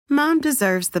Mom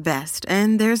deserves the best,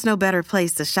 and there's no better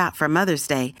place to shop for Mother's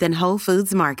Day than Whole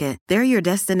Foods Market. They're your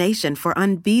destination for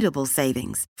unbeatable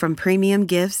savings, from premium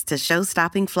gifts to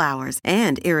show-stopping flowers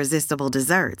and irresistible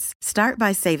desserts. Start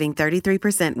by saving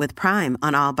 33% with Prime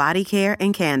on all body care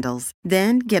and candles.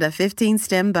 Then get a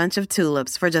 15-stem bunch of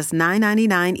tulips for just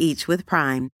 $9.99 each with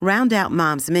Prime. Round out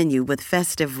Mom's menu with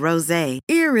festive rosé,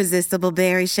 irresistible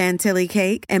berry chantilly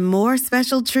cake, and more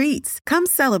special treats. Come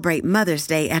celebrate Mother's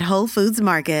Day at Whole Foods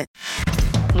Market.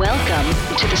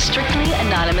 Welcome to the Strictly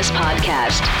Anonymous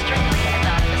Podcast.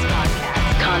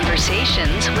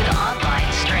 Conversations with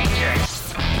online strangers.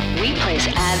 We place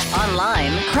ads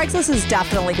online. Craigslist is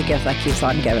definitely the gift that keeps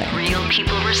on giving. Real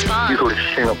people respond. You go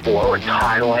to Singapore or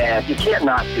Thailand, you can't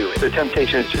not do it. The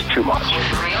temptation is just too much.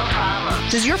 Real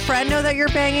problems. Does your friend know that you're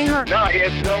banging her? No, he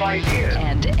has no idea.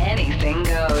 And anything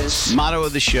goes. Motto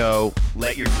of the show,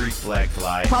 let your Greek flag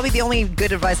fly. Probably the only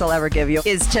good advice I'll ever give you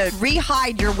is to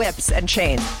re-hide your whips and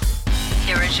chains.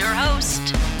 Here is your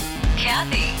host,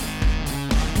 Kathy.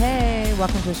 Hey,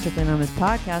 welcome to the Strictly Anonymous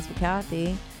Podcast with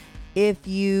Kathy. If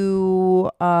you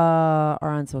are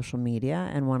on social media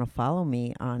and want to follow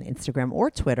me on Instagram or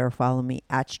Twitter, follow me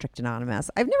at Strict Anonymous.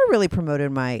 I've never really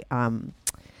promoted my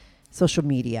social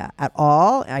media at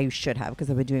all. I should have, because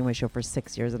I've been doing my show for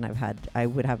 6 years and I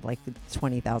would have like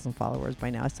 20,000 followers by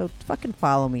now. So fucking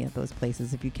follow me at those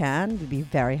places if you can. It'd be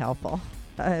very helpful.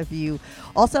 I'm on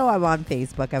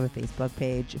Facebook. I have a Facebook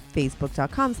page,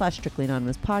 facebook.com/Strictly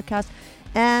Anonymous Podcast.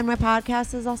 And my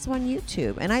podcast is also on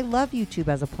YouTube. And I love YouTube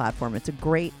as a platform. It's a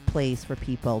great place for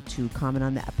people to comment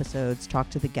on the episodes, talk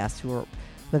to the guests who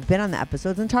have been on the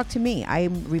episodes, and talk to me. I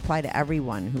reply to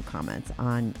everyone who comments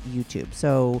on YouTube.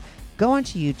 So go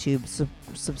onto YouTube,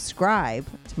 subscribe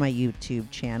to my YouTube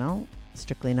channel,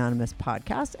 Strictly Anonymous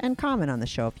Podcast, and comment on the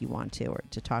show if you want to, or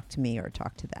to talk to me or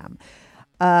talk to them.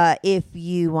 If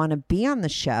you want to be on the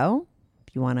show,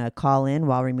 if you want to call in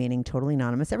while remaining totally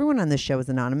anonymous, everyone on this show is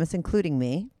anonymous, including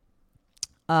me.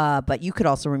 But you could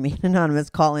also remain anonymous.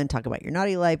 Call in, talk about your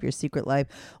naughty life, your secret life,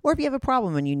 or if you have a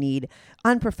problem and you need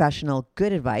unprofessional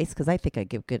good advice, because I think I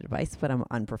give good advice, but I'm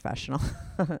unprofessional.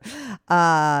 Go to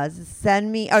my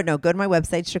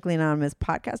website,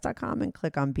 strictlyanonymouspodcast.com, and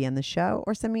click on Be on the Show,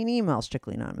 or send me an email,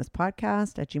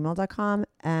 strictlyanonymouspodcast@gmail.com,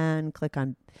 and click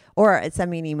on, or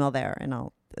send me an email there, and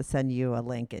I'll send you a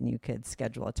link and you could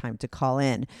schedule a time to call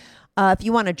in. If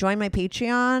you want to join my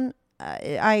Patreon,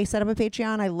 I set up a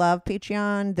Patreon. I love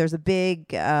Patreon. There's a big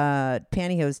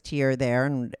pantyhose tier there,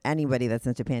 and anybody that's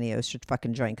into pantyhose should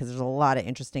fucking join, because there's a lot of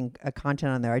interesting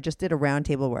content on there. I just did a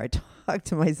roundtable where I talked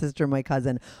to my sister and my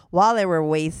cousin while they were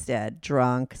wasted,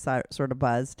 drunk, sort of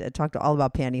buzzed. I talked all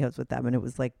about pantyhose with them, and it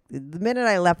was like the minute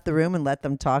I left the room and let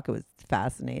them talk, it was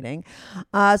fascinating.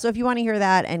 So if you want to hear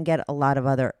that and get a lot of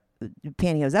other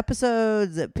pantyhose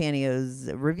episodes,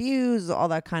 pantyhose reviews, all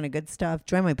that kind of good stuff,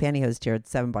 join my pantyhose tier.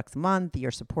 It's $7 a month. You're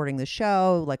supporting the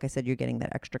show. Like I said, you're getting that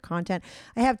extra content.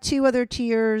 I have 2 other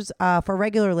tiers for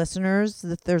regular listeners.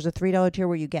 There's a $3 tier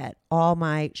where you get all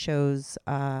my shows,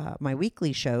 my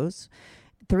weekly shows,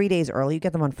 3 days early. You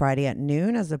get them on Friday at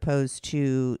noon as opposed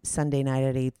to Sunday night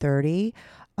at 8:30.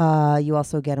 You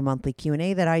also get a monthly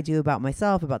Q&A that I do about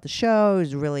myself, about the show.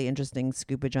 There's really interesting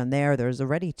scoopage on there. There's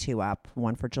already 2 up,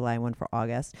 one for July, one for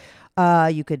August.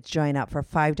 You could join up for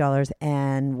 $5,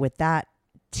 and with that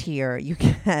tier, you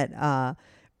get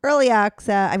early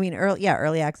access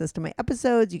to my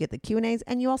episodes. You get the Q&As,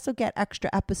 and you also get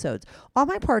extra episodes. All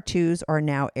my part 2s are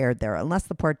now aired there, unless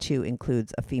the part 2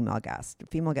 includes a female guest.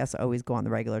 Female guests always go on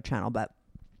the regular channel, but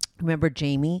remember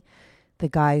Jamie, the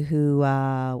guy who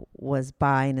was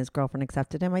bi and his girlfriend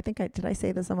accepted him? Did I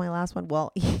say this on my last one?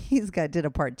 Well, did a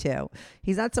part 2.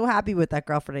 He's not so happy with that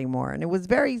girlfriend anymore. And it was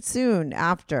very soon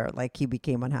after, like, he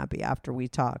became unhappy after we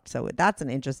talked. So that's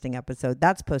an interesting episode.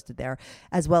 That's posted there,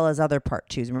 as well as other part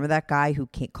 2s. Remember that guy who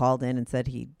called in and said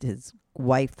his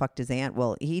wife fucked his aunt?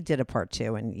 Well, he did a part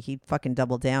 2, and he fucking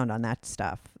doubled down on that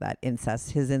stuff, that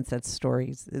incest, his incest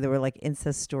stories. They were like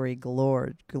incest story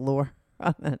galore.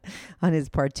 On his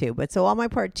part 2. But so all my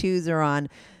part 2s are on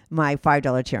my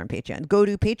 $5 tier on Patreon. Go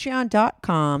to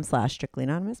patreon.com/Strictly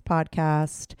Anonymous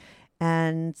Podcast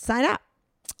and sign up.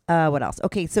 What else?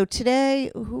 Okay, so today,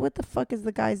 what the fuck is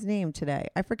the guy's name today?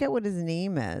 I forget what his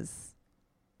name is.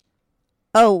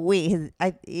 Oh, wait,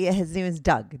 his name is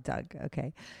Doug. Doug,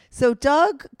 okay. So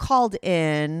Doug called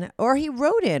in, or he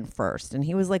wrote in first, and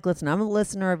he was like, listen, I'm a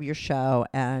listener of your show,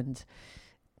 and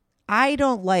I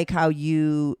don't like how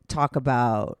you talk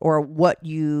about, or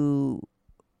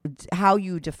how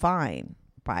you define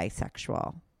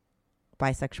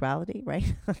bisexuality,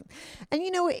 right? And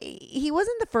he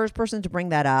wasn't the first person to bring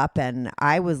that up, and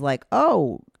I was like,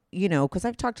 oh, because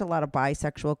I've talked to a lot of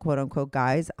bisexual, quote unquote,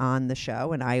 guys on the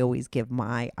show, and I always give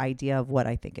my idea of what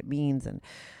I think it means and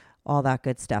all that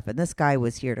good stuff. And this guy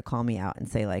was here to call me out and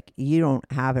say, like, you don't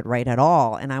have it right at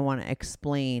all. And I want to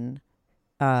explain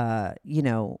what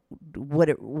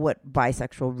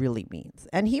bisexual really means.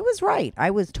 And he was right. I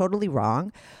was totally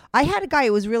wrong. I had a guy,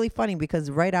 it was really funny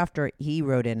because right after he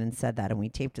wrote in and said that and we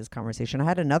taped his conversation, I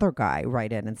had another guy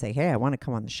write in and say, hey, I want to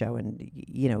come on the show and,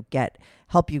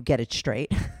 help you get it straight.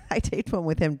 I taped one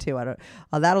with him too.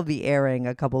 That'll be airing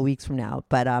a couple weeks from now.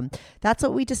 But that's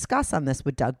what we discuss on this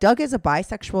with Doug. Doug is a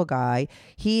bisexual guy.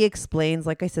 He explains,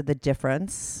 like I said, the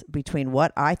difference between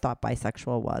what I thought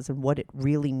bisexual was and what it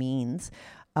really means.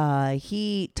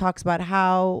 He talks about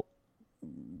how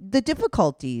the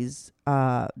difficulties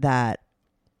that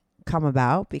come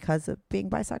about because of being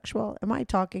bisexual. Am I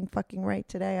talking fucking right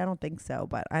today? I don't think so,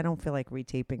 but I don't feel like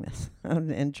retaping this on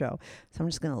the intro, so I'm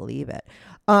just going to leave it.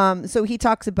 So he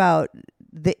talks about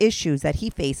the issues that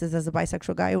he faces as a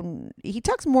bisexual guy. He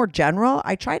talks more general.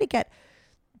 I try to get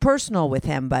personal with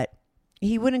him, but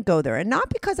he wouldn't go there. And not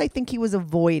because I think he was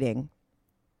avoiding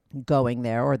going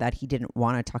there or that he didn't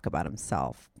want to talk about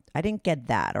himself. I didn't get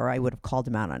that, or I would have called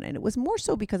him out on it. It was more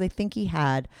so because I think he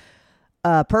had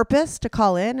a purpose to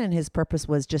call in, and his purpose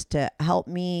was just to help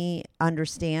me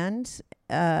understand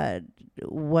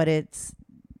what it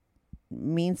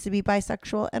means to be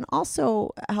bisexual, and also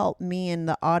help me and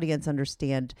the audience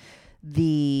understand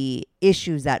the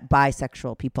issues that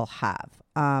bisexual people have.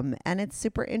 And it's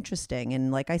super interesting.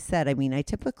 And like I said, I mean, I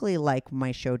typically like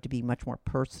my show to be much more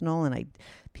personal and I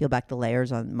peel back the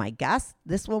layers on my guests.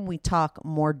 This one we talk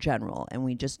more general and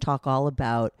we just talk all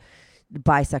about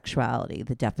bisexuality,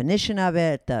 the definition of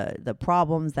it, the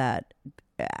problems that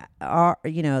are,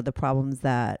 the problems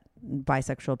that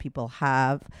bisexual people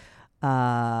have,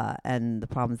 and the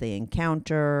problems they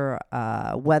encounter,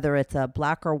 whether it's a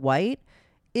black or white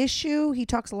issue. He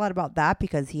talks a lot about that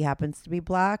because he happens to be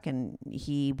black and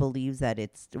he believes that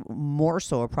it's more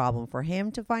so a problem for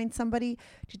him to find somebody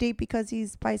to date because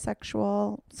he's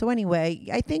bisexual. So anyway,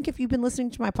 I think if you've been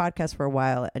listening to my podcast for a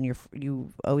while and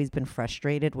you've always been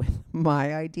frustrated with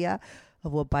my idea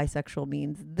of what bisexual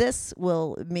means, this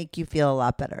will make you feel a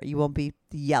lot better. You won't be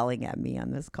yelling at me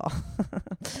on this call.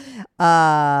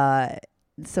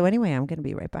 So anyway, I'm going to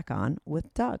be right back on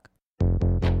with Doug.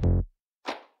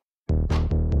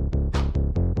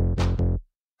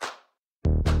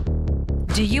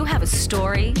 Do you have a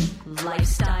story,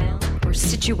 lifestyle, or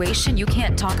situation you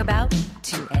can't talk about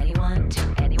to anyone?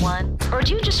 Or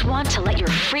do you just want to let your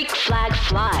freak flag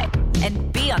fly?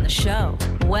 And be on the show?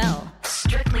 Well,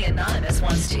 Strictly Anonymous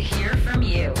wants to hear from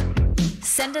you.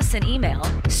 Send us an email,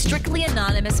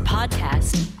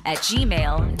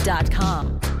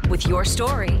 strictlyanonymouspodcast@gmail.com with your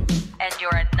story and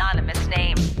your anonymous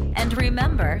name. And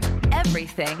remember,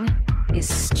 everything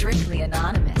is strictly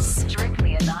anonymous.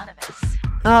 Strictly Anonymous.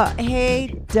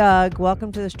 Hey, Doug.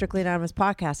 Welcome to the Strictly Anonymous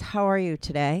podcast. How are you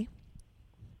today?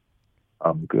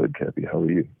 I'm good, Kathy. How are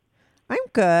you? I'm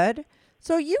good.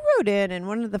 So you wrote in, and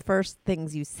one of the first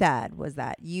things you said was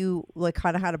that you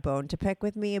kind of had a bone to pick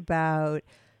with me about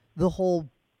the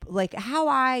whole, how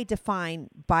I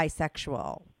define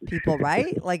bisexual people,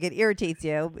 right? It irritates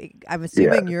you. I'm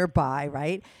assuming you're bi,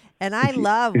 right? And I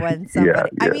love when somebody,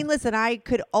 I mean, listen, I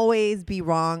could always be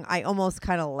wrong. I almost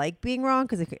kind of like being wrong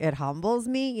because it humbles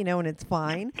me, and it's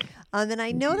fine. And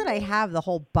I know that I have the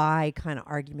whole bi kind of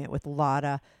argument with a lot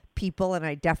of people, and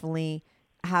I definitely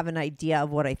have an idea of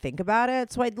what I think about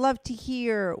it. So I'd love to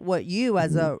hear what you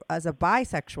as a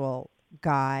bisexual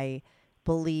guy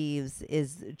believes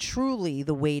is truly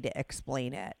the way to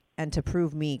explain it and to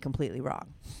prove me completely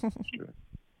wrong.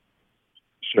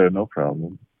 Sure, no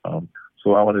problem.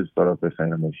 So I wanted to start off by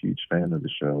saying I'm a huge fan of the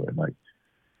show, and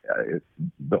it's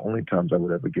the only times I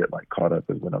would ever get caught up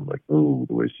is when I'm like, oh,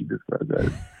 the way she described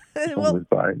that. Someone was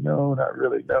bi. No, not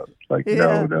really. No,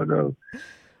 no.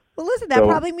 Well, listen, that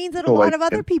probably means that a lot of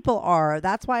other people are.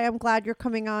 That's why I'm glad you're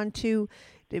coming on to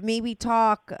maybe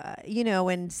talk,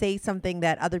 and say something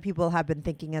that other people have been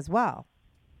thinking as well.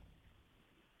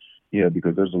 Yeah,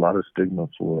 because there's a lot of stigma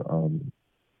put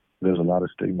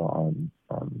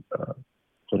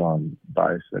on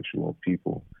bisexual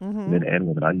people, men and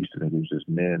women. I used to think it was just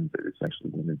men, but it's actually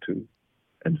women too.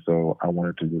 And so I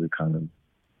wanted to really kind of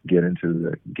get into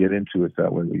it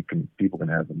that way people can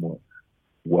have a more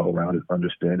well-rounded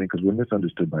understanding, because we're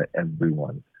misunderstood by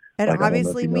everyone. And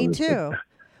obviously me too.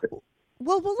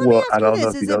 Well, let me ask you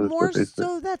this. Is it more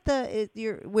so that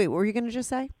wait, what were you going to just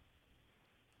say?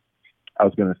 I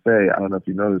was going to say, I don't know if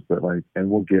you know this, but and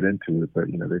we'll get into it, but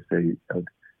they say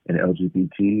in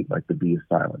LGBT, the B is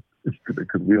silent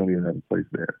because we don't even have a place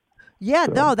there. Yeah,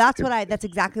 So no, that's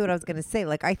exactly what I was going to say.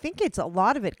 Like, I think a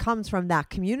lot of it comes from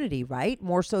that community, right?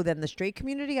 More so than the straight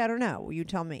community. I don't know. You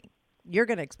tell me. You're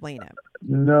going to explain it.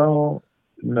 No,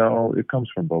 it comes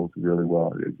from both really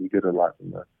well. We get a lot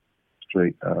from the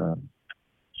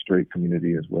straight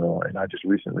community as well. And I just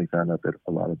recently found out that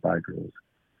a lot of bi girls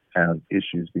have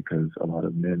issues because a lot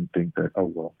of men think that, oh,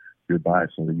 well, you're bi,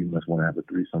 so you must want to have a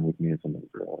threesome with me and some other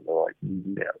girl. And they're like,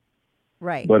 no.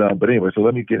 Right. But anyway, so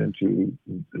let me get into,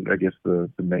 I guess, the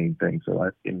main thing. So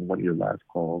in one of your last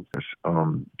calls,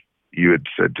 you had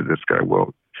said to this guy,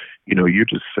 well, you know, you're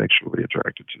just sexually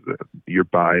attracted to you're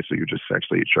bi, so you're just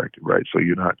sexually attracted, right? So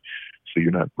you're not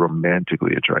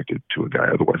romantically attracted to a guy.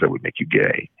 Otherwise, that would make you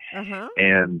gay. Uh-huh.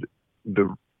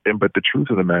 But the truth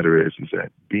of the matter is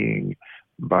that being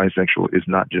bisexual is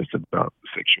not just about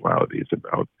sexuality. It's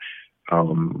about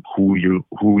who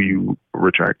you are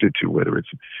attracted to, whether it's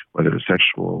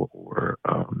sexual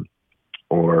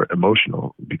or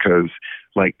emotional. Because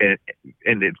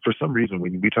for some reason,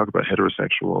 when we talk about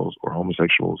heterosexuals or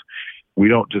homosexuals, we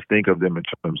don't just think of them in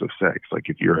terms of sex. Like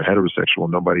if you're a heterosexual,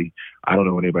 I don't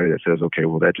know anybody that says, okay,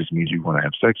 well, that just means you want to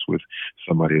have sex with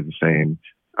somebody of the same,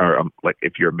 or like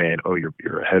if you're a man, oh, you're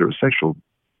a heterosexual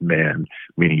man,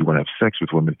 meaning you want to have sex with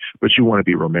women, but you can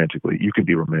be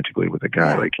romantically with a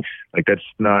guy. Yeah. Like that's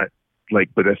not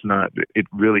but that's not, it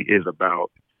really is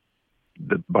about,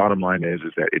 the bottom line is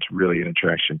that it's really an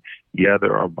attraction. Yeah,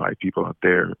 there are bi people out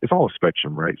there. It's all a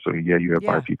spectrum, right? So yeah, you have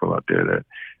bi people out there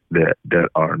that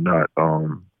are not,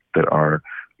 that are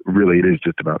really, it is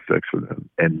just about sex for them.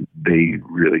 And they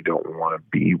really don't want to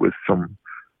be with someone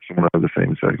of the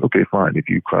same sex. Okay, fine. If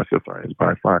you classify as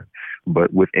bi, fine.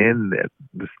 But within that,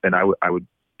 and I would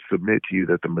submit to you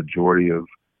that the majority of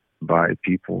bi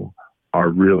people are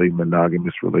really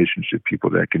monogamous relationship people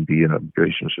that can be in a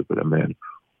relationship with a man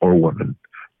or woman.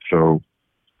 So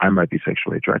I might be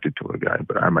sexually attracted to a guy,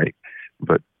 but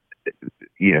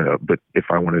if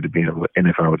I wanted to be and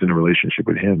if I was in a relationship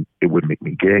with him, it would make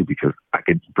me gay because I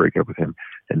could break up with him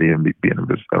and then be in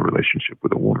a relationship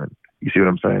with a woman. You see what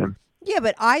I'm saying? Yeah,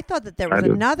 but I thought that there was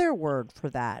another word for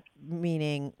that,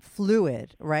 meaning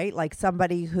fluid, right? Like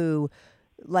somebody who,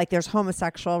 like there's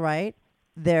homosexual, right?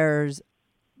 There's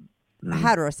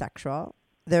heterosexual,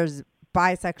 there's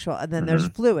bisexual, and then there's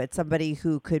fluid, somebody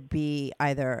who could be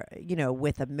either,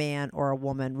 with a man or a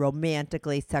woman,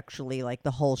 romantically, sexually, like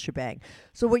the whole shebang.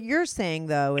 So what you're saying,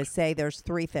 though, is say there's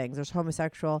three things. There's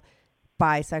homosexual,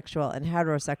 bisexual, and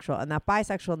heterosexual. And that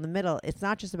bisexual in the middle, it's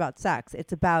not just about sex.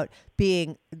 It's about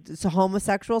being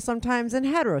homosexual sometimes and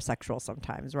heterosexual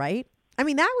sometimes, right? I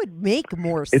mean, that would make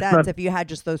more sense if you had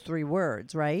just those three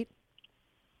words, right?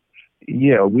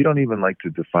 Yeah, we don't even like to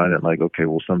define it like, okay,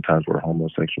 well, sometimes we're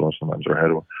homosexual, sometimes we're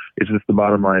hetero. It's just the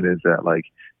bottom line is that, like,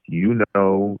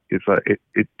 it's like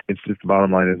it's just the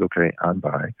bottom line is, okay, I'm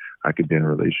bi. I could be in a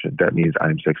relationship. That means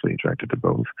I'm sexually attracted to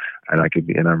both, and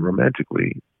I'm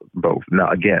romantically both.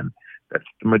 Now, again, that's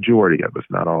the majority of us,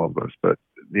 not all of us, but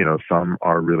some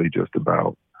are really just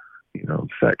about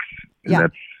sex,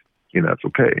 and that's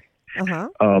okay.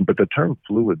 But the term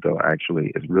fluid, though,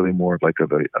 actually is really more of like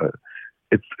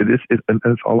it's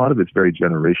a lot of it's very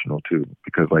generational too,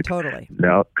 because like totally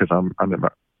now, because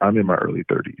I'm in my early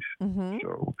 30s,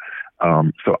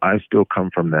 so I still come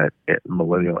from that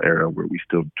millennial era where we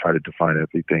still try to define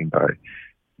everything by,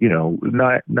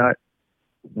 not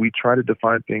we try to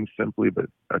define things simply, but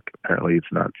apparently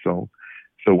it's not so.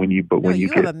 So when you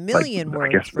have a million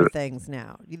words for things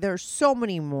now. There's so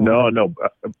many more. No.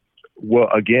 Well,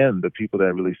 again, the people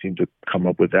that really seem to come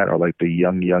up with that are like the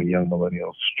young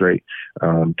millennials straight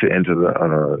to enter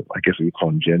the, I guess we call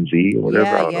them Gen Z or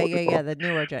whatever. Yeah, the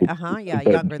newer Gen.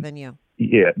 Younger than you.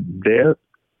 Yeah, they're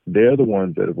the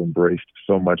ones that have embraced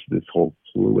so much this whole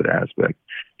fluid aspect.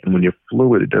 And when you're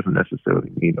fluid, it doesn't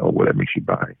necessarily mean, that makes you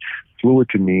bi. Fluid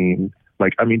can mean,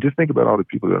 like, I mean, just think about all the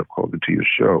people that have called into your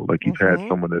show. Like you've had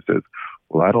someone that says,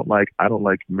 well, I don't like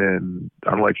men.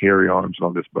 I don't like hairy arms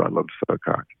on this, but I love to suck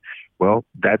cock. Well,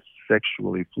 that's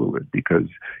sexually fluid because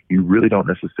you really don't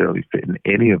necessarily fit in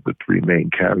any of the three main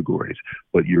categories,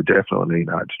 but you're definitely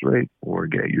not straight or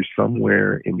gay. You're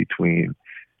somewhere in between,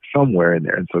 somewhere in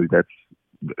there. And so that's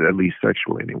at least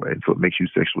sexual anyway. And so it makes you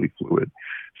sexually fluid.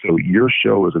 So your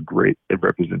show is a great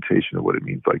representation of what it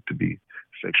means like to be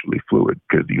sexually fluid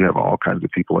because you have all kinds of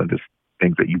people in this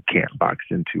things that you can't box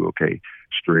into. Okay,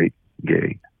 straight,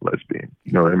 gay, lesbian.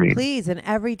 You know what I mean? Please. And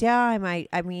every time I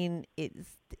mean,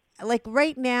 it's like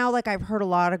right now, like I've heard a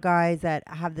lot of guys that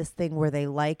have this thing where they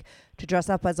like to dress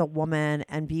up as a woman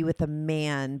and be with a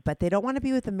man, but they don't want to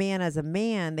be with a man as a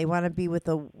man. They want to be with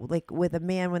a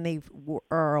man when they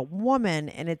are a woman,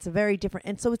 and it's a very different.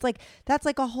 And so it's like that's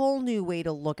like a whole new way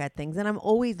to look at things. And I'm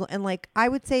always like I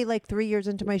would say like 3 years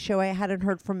into my show, I hadn't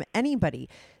heard from anybody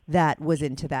that was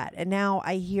into that, and now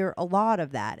I hear a lot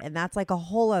of that, and that's like a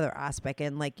whole other aspect.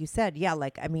 And like you said, yeah,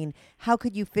 like I mean, how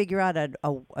could you figure out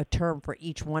a term for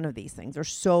each one of these things?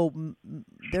 There's so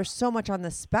much on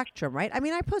the spectrum, right? I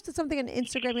mean, I posted something on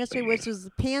Instagram yesterday which was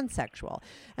pansexual,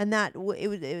 and that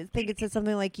I think it said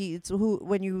something like it's who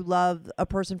when you love a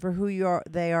person for who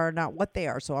they are, not what they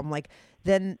are. So I'm like,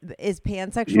 then is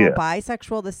pansexual,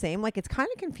 bisexual the same? Like it's kind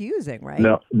of confusing, right?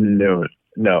 No.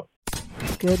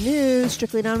 Good news.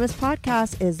 Strictly Anonymous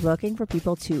Podcast is looking for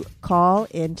people to call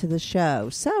into the show.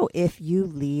 So if you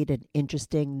lead an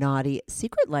interesting, naughty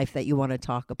secret life that you want to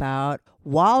talk about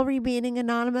while remaining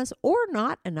anonymous or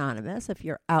not anonymous, if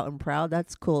you're out and proud,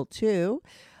 that's cool too.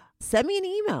 Send me an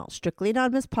email,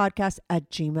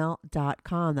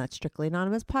 strictlyanonymouspodcast@gmail.com. That's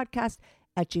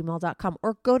strictlyanonymouspodcast@gmail.com.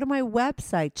 Or go to my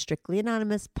website,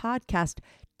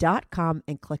 strictlyanonymouspodcast.com,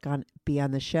 and click on Be on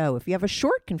the Show. If you have a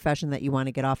short confession that you want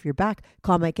to get off your back,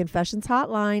 call my confessions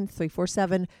hotline,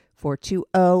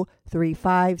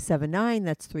 347-420-3579.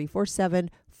 That's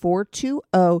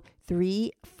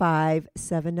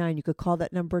 347-420-3579. You could call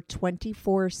that number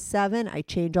 24/7. I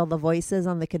change all the voices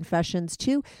on the confessions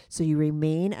too, so you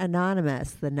remain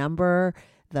anonymous. The number,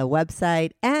 the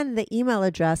website, and the email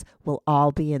address will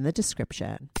all be in the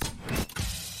description.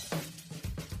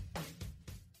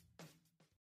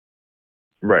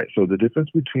 Right. So the difference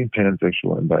between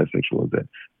pansexual and bisexual is that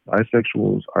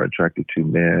bisexuals are attracted to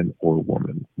man or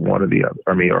woman, one or the other.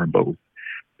 I mean, or both.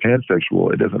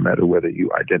 Pansexual, it doesn't matter whether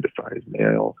you identify as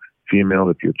male, female,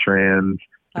 if you're trans.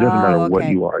 It doesn't matter what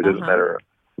you are. It doesn't matter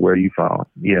where you fall.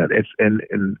 Yeah. It's and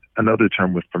another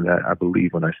term was from that, I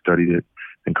believe, when I studied it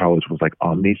in college, was like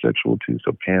omnisexual too.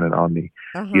 So pan and omni,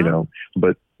 you know.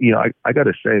 But you know, I got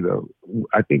to say though,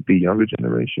 I think the younger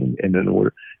generation, and then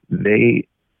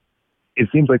it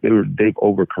seems like they've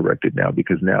overcorrected now,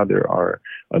 because now there are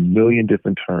a million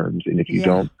different terms, and if you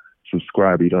don't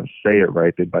subscribe, you don't say it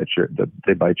right, they bite your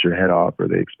head off, or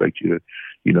they expect you to,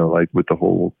 you know, like with the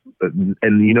whole,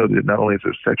 and you know, not only is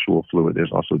there sexual fluid,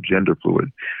 there's also gender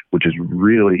fluid, which is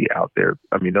really out there.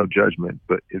 I mean, no judgment,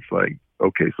 but it's like,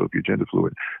 okay, so if you're gender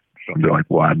fluid, some are like,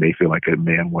 well, I may feel like a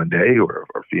man one day or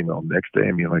female next day.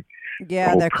 I mean, like, the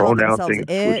whole they're pronoun calling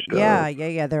thing. It.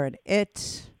 Yeah, they're an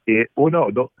it. Well,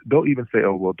 no, don't even say,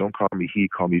 oh, well, don't call me he,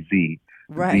 call me Z.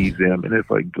 Right. Z, them. And it's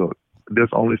like, look,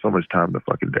 there's only so much time in the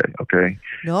fucking day, okay?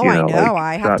 No, I know.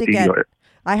 Like,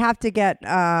 I have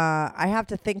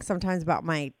to think sometimes about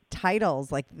my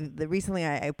titles. Like recently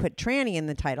I put tranny in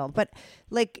the title, but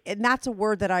like, and that's a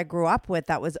word that I grew up with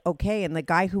that was okay. And the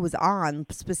guy who was on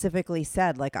specifically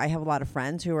said, like, I have a lot of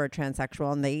friends who are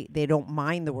transsexual and they don't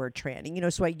mind the word tranny, you know,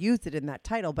 so I used it in that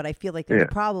title, but I feel like there's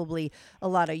probably a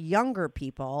lot of younger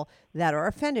people that are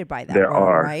offended by that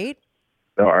word, right?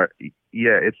 There are.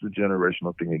 Yeah, it's a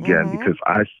generational thing again, because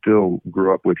I still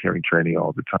grew up with hearing tranny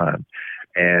all the time.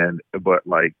 But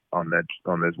like on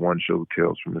this one show,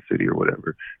 Tales from the City or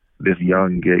whatever, this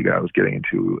young gay guy was getting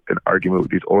into an argument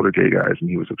with these older gay guys, and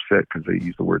he was upset because they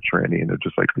used the word tranny, and they're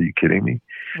just like, "Are you kidding me?"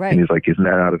 Right. And he's like, "Isn't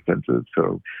that not offensive?"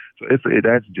 So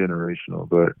that's generational,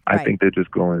 but I think they're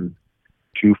just going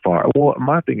too far. Well,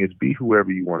 my thing is, be whoever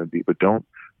you want to be, but don't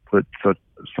put so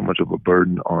much of a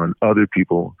burden on other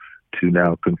people to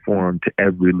now conform to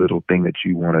every little thing that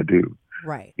you want to do.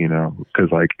 Right. You know,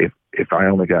 because like if I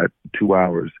only got 2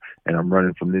 hours and I'm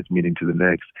running from this meeting to the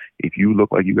next, if you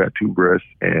look like you got 2 breasts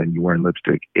and you're wearing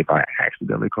lipstick, if I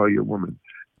accidentally call you a woman,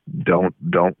 don't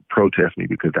protest me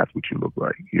because that's what you look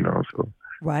like, you know. So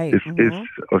right.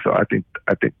 So I think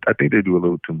they do a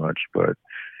little too much, but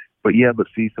yeah, but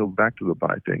see, so back to the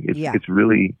bi thing. It's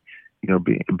really, you know,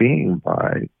 being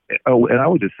bi. Oh, and I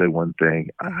would just say one thing.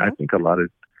 I think a lot of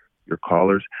your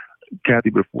callers,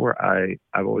 Kathy, before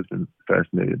I've always been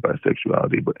fascinated by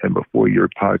sexuality, and before your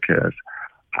podcast,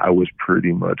 I was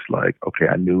pretty much like, okay,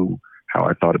 I knew how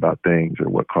I thought about things or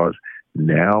what caused.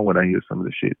 Now, when I hear some of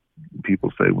the shit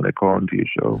people say when they call into your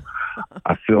show,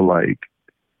 I feel like,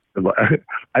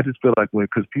 I just feel like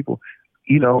because people,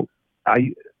 you know,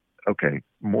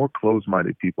 more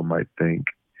closed-minded people might think,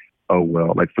 oh,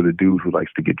 well, like for the dude who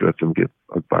likes to get dressed and get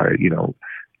by, you know,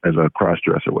 as a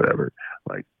cross-dresser or whatever,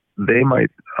 like, they might,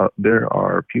 there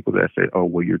are people that say, oh,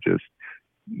 well, you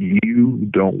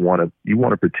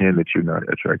want to pretend that you're not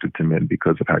attracted to men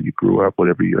because of how you grew up,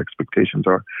 whatever your expectations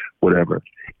are, whatever.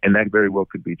 And that very well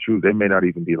could be true. They may not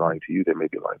even be lying to you. They may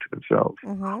be lying to themselves,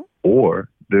 or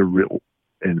they're real,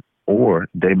 or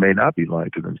they may not be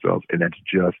lying to themselves, and that's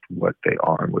just what they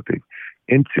are and what they're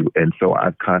into. And so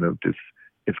I've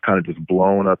it's kind of just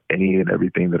blown up any and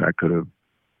everything that I could have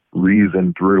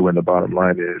reasoned through. And the bottom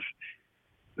line is,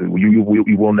 you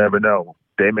will never know.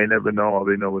 They may never know. All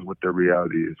they know is what their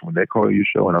reality is. When they call your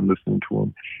show and I'm listening to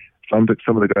them, some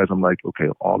of the guys, I'm like, okay,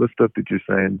 all the stuff that you're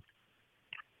saying,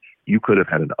 you could have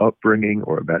had an upbringing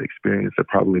or a bad experience that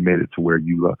probably made it to where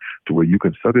you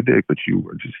can suck a dick, but you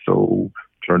were just so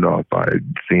turned off by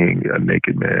seeing a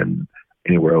naked man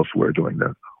anywhere else where doing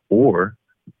that. Or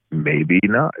maybe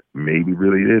not. Maybe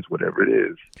really it is whatever it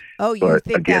is. Oh, you but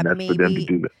think again, that that's for them to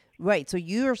do that. Right. So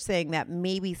you're saying that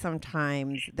maybe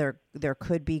sometimes there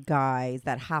could be guys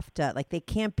that have to, like, they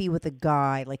can't be with a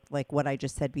guy like what I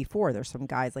just said before. There's some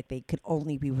guys like they could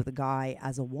only be with a guy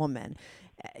as a woman,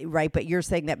 right? But you're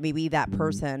saying that maybe that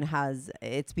person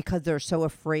it's because they're so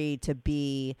afraid to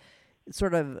be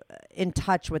sort of in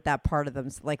touch with that part of them,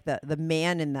 like the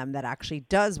man in them that actually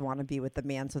does want to be with the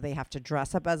man. So they have to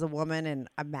dress up as a woman and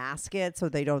mask it so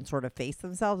they don't sort of face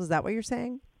themselves. Is that what you're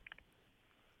saying?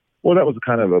 Well, that was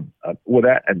kind of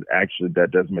that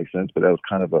does make sense, but that was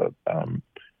kind of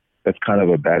that's kind of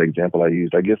a bad example I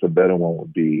used. I guess a better one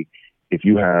would be if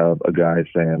you have a guy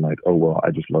saying like, oh, well, I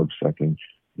just love sucking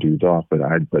dudes off, but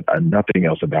nothing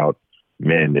else about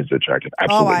men is attractive.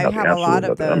 Absolutely I nothing. have a lot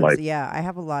of those. Like, I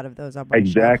have a lot of those on my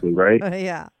exactly, show. Right?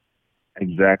 Yeah.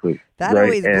 Exactly. That right?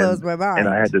 always blows my mind. And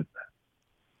I had to,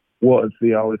 well,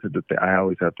 see, I always have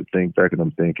to think back, and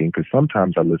I'm thinking, because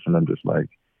sometimes I listen, I'm just like,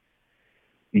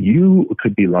 you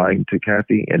could be lying to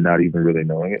Kathy and not even really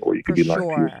knowing it, or you could be lying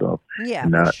to yourself. Yeah,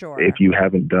 for sure. If you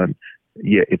haven't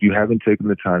taken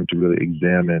the time to really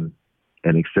examine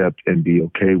and accept and be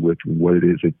okay with what it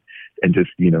is, and just,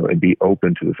 and be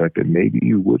open to the fact that maybe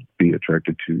you would be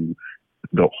attracted to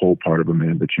the whole part of a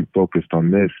man, but you focused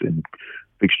on this and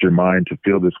fixed your mind to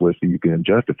feel this way so you can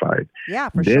justify it. Yeah,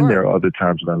 for then sure. There are other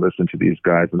times when I listen to these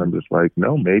guys and I'm just like,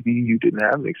 no, maybe you didn't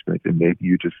have an experience, and maybe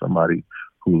you're just somebody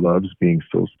who loves being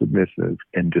so submissive,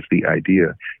 and just the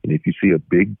idea. And if you see a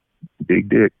big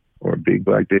dick or a big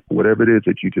black dick, whatever it is,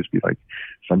 that you just be like,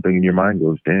 something in your mind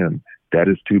goes, damn, that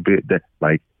is too big. That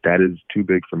is too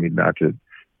big for me not to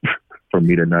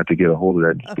get a hold of that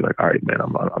and just be like, all right, man,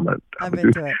 I'm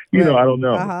into it. You know, Right. I don't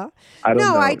know. Uh-huh. I don't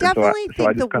know. I definitely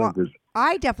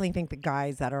I definitely think the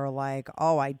guys that are like,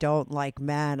 oh, I don't like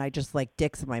men, I just like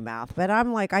dicks in my mouth. But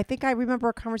I'm like, I think I remember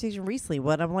a conversation recently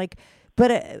when I'm like,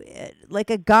 but like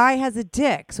a guy has a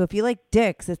dick. So if you like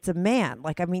dicks, it's a man.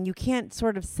 Like, I mean, you can't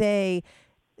sort of say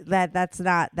that's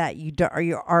not that you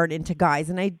aren't into guys.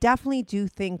 And I definitely do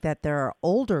think that there are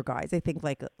older guys. I think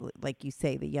like you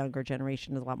say, the younger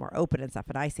generation is a lot more open and stuff.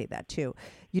 And I say that too.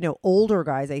 Older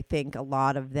guys, I think a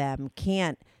lot of them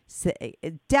can't say,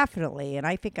 definitely, and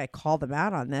I think I call them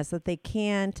out on this, that they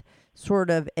can't sort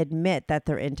of admit that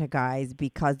they're into guys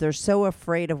because they're so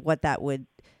afraid of what that would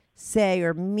say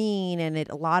or mean. And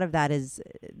a lot of that is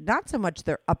not so much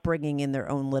their upbringing in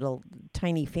their own little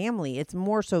tiny family. It's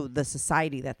more so the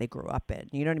society that they grew up in.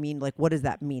 You know what I mean? Like, what does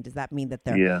that mean? Does that mean that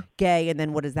they're gay? And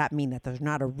then what does that mean? That there's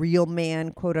not a real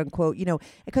man, quote unquote,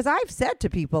 because I've said to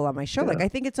people on my show, like, I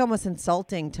think it's almost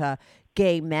insulting to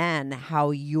gay men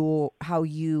how you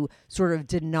sort of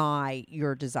deny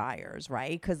your desires,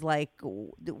 right? Because like,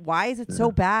 why is it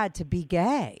so bad to be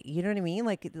gay? You know what I mean?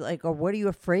 Like, or what are you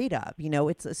afraid of?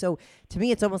 It's so, to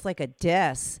me, it's almost like a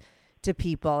diss to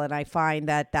people, and I find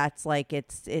that that's like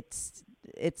it's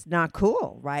not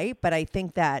cool, right? But I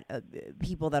think that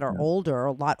people that are older,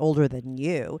 a lot older than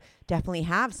you, definitely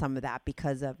have some of that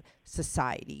because of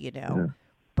society,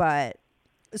 But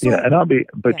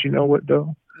but you know what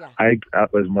though? Yeah. I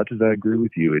as much as I agree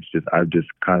with you, it's just I've just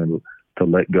kind of to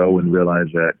let go and realize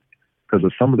that because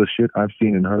of some of the shit I've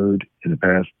seen and heard in the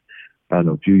past, I don't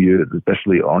know, few years,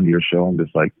 especially on your show, I'm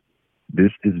just like,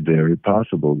 this is very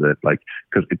possible that, like,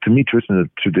 because to me, Tristan,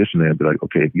 traditionally, I'd be like,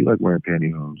 okay, if you like wearing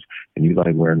pantyhose and you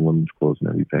like wearing women's clothes and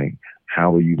everything,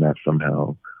 how are you not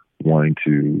somehow wanting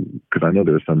to? Because I know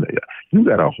there's some, you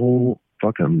got a whole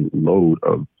fucking load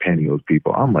of pantyhose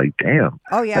people. I'm like, damn.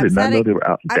 Oh yeah, I did not know there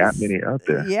were that many out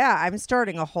there. Yeah, I'm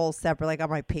starting a whole separate, like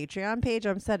on my Patreon page,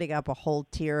 I'm setting up a whole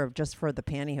tier of just for the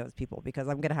pantyhose people, because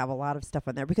I'm gonna have a lot of stuff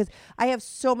on there, because I have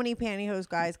so many pantyhose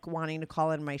guys wanting to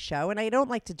call in my show, and I don't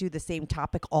like to do the same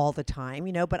topic all the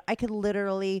time, but I could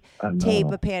literally tape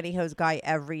a pantyhose guy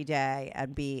every day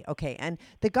and be okay. And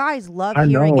the guys love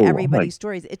hearing everybody's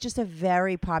stories. It's just a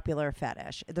very popular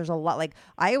fetish. There's a lot, like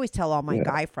I always tell all my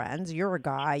guy friends, you're a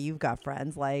guy, you've got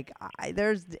friends, like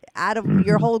there's out of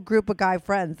your whole group of guy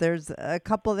friends, there's a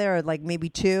couple there, like maybe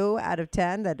 2 out of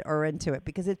 10 that are into it,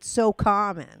 because it's so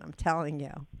common. I'm telling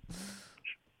you.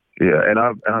 Yeah, and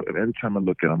every time I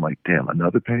look at it, I'm like, damn,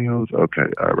 another pantyhose?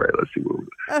 Okay, all right, let's see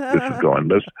where this is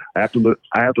going. I have to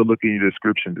look in your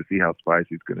description to see how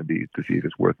spicy it's going to be, to see if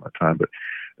it's worth my time.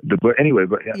 But anyway,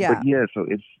 Yeah. so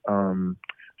it's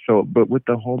but with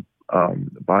the whole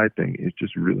bi thing, it's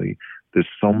just really, there's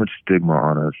so much stigma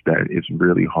on us that it's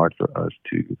really hard for us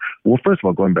to. Well, first of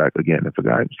all, going back again, if a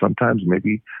guy, sometimes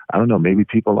maybe, I don't know, maybe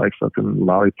people like fucking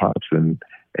lollipops and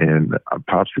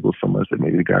popsicles so much that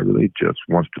maybe the guy really just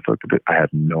wants to fuck with it. I have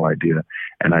no idea.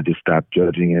 And I just stopped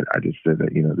judging it. I just said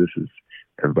that, this is,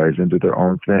 everybody's into their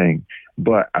own thing.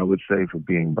 But I would say for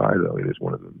being bi, though, it is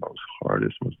one of the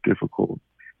most difficult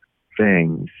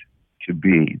things to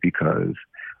be, because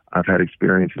I've had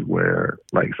experiences where,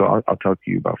 like, so I'll talk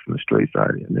to you about from the straight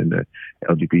side and then the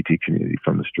LGBT community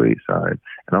from the straight side,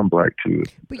 and I'm black too.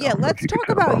 But yeah, let's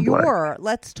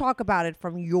talk about it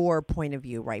from your point of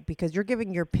view, right? Because you're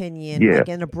giving your opinion like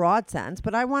in a broad sense,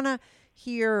 but I want to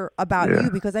hear about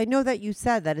you, because I know that you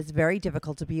said that it's very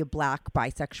difficult to be a black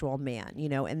bisexual man,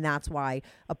 and that's why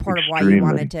a part of why you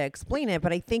wanted to explain it.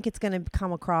 But I think it's going to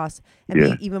come across and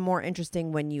be even more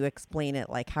interesting when you explain it,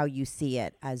 like how you see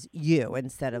it as you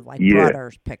instead of like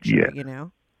brother's picture,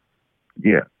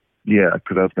 Yeah,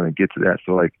 because I was going to get to that.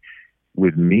 So like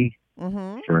with me,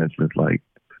 for instance, like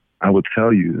I would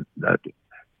tell you that,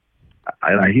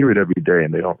 and I hear it every day,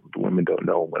 and the women don't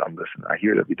know when I'm listening. I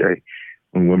hear it every day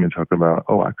when women talk about,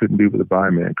 oh, I couldn't be with a bi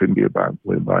man, couldn't be with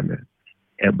a bi man.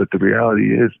 But the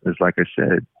reality is like I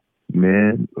said,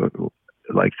 men,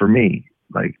 like for me,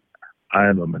 like I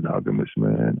am a monogamous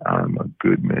man. I'm a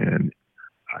good man.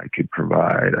 I could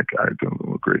provide.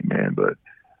 I'm a great man, but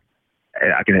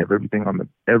I can have everything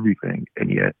everything.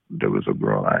 And yet there was a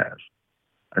girl I asked.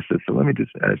 I said, so let me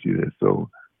just ask you this. So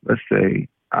let's say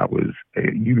I was,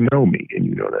 you know me, and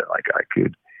you know that like I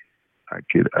could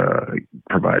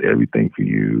provide everything for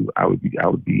you. I would be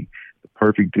the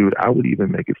perfect dude. I would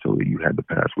even make it so that you had the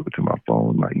password to my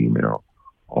phone, my email,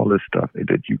 all this stuff,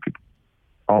 that you could,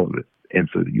 all of it. And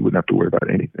so that you wouldn't have to worry about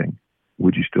anything.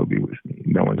 Would you still be with me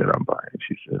knowing that I'm bi? And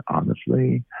she said,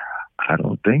 honestly, I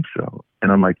don't think so.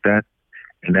 And I'm like, that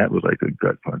was like a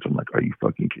gut punch. I'm like, are you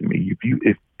fucking kidding me?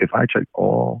 If I check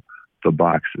all the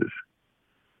boxes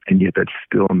and yet that's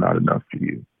still not enough for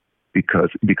you, because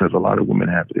a lot of women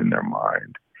have it in their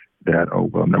mind that, oh,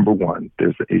 well, number one,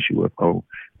 there's the issue of, oh,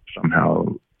 somehow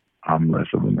I'm less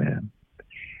of a man.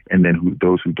 And then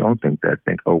those who don't think that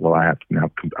think, oh, well, I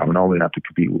don't only have to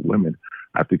compete with women,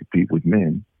 I have to compete with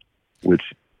men, which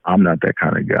I'm not that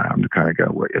kind of guy. I'm the kind of guy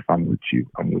where if I'm with you,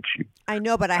 I'm with you. I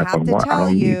know, but I have to tell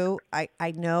you, I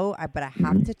know, but I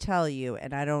have to tell you,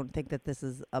 and I don't think that this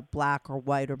is a black or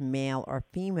white or male or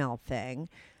female thing.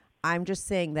 I'm just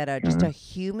saying that just a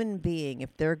human being,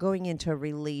 if they're going into a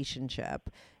relationship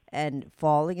and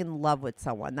falling in love with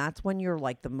someone, that's when you're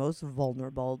like the most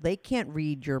vulnerable. They can't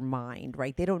read your mind,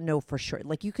 right? They don't know for sure.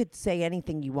 Like you could say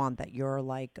anything you want that you're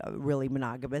like really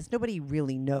monogamous. Nobody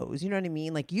really knows. You know what I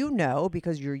mean? Like you know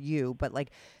because you're you, but like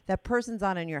that person's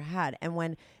on in your head. And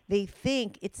when they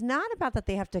think, it's not about that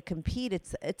they have to compete.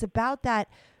 It's about that.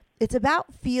 It's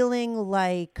about feeling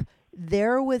like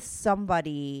they're with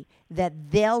somebody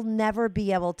that they'll never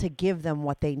be able to give them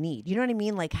what they need. You know what I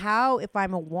mean? Like how if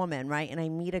I'm a woman, right, and I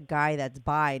meet a guy that's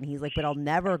bi and he's like, but I'll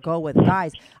never go with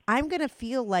guys, I'm going to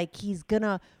feel like he's going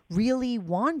to really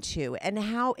want to. And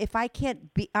how if I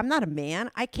can't be, I'm not a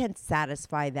man, I can't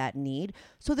satisfy that need.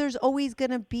 So there's always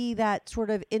going to be that sort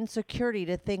of insecurity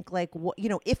to think like, you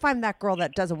know, if I'm that girl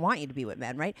that doesn't want you to be with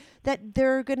men, right, that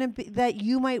they're going to be, that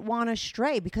you might want to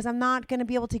stray because I'm not going to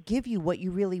be able to give you what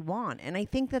you really want. And I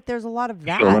think that there's a lot of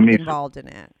that involved in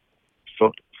it.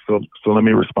 So let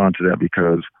me respond to that,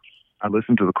 because I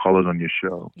listened to the callers on your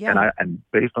show, and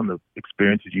based on the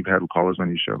experiences you've had with callers on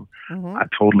your show, I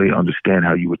totally understand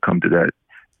how you would come to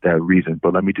that reason.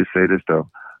 But let me just say this though,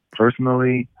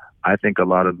 personally, I think a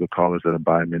lot of the callers that are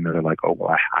bi men that are like, oh well,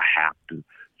 I have to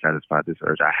satisfy this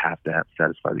urge, I have to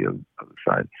satisfy the other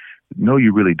side. No,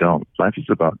 you really don't. Life is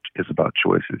about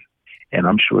choices. And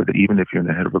I'm sure that even if you're in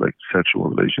a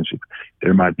heterosexual relationship,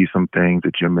 there might be some things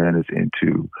that your man is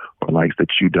into or likes that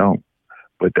you don't,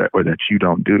 or that you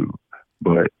don't do.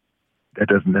 But that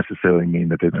doesn't necessarily mean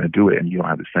that they're going to do it, and you don't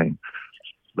have the same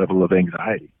level of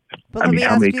anxiety. But I mean,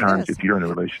 how many times if you're in a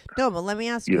relationship? No, but let me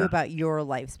ask you about your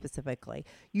life specifically.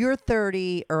 You're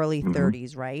 30, early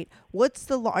 30s, right?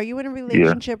 Are you in a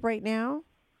relationship right now?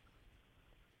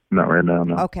 Not right now,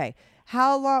 no. Okay.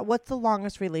 How long? What's the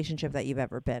longest relationship that you've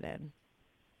ever been in?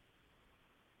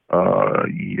 A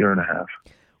year and a half.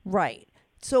 Right.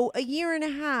 So a year and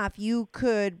a half, you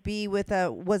could be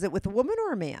was it with a woman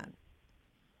or a man?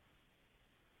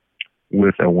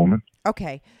 With a woman.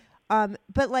 Okay.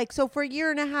 But like, so for a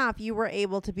year and a half, you were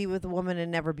able to be with a woman and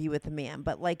never be with a man.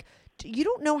 But like, you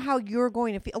don't know how you're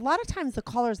going to feel. A lot of times the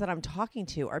callers that I'm talking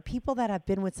to are people that have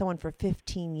been with someone for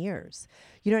 15 years.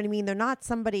 You know what I mean? They're not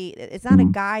somebody, it's not a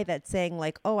guy that's saying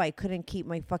like, oh, I couldn't keep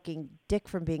my fucking dick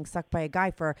from being sucked by a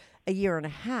guy for a year and a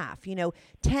half.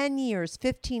 10 years,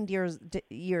 15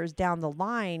 years down the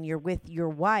line, you're with your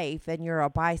wife and you're a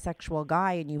bisexual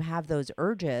guy and you have those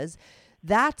urges.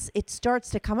 It starts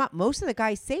to come up. Most of the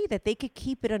guys say that they could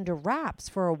keep it under wraps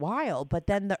for a while, but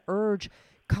then the urge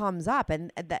comes up.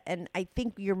 And I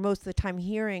think you're most of the time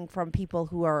hearing from people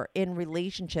who are in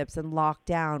relationships and locked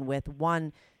down with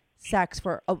one sex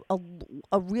for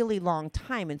a really long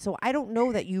time. And so I don't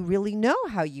know that you really know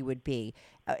how you would be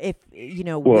with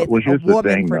a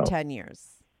woman for 10 years.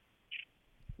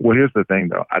 Well, here's the thing,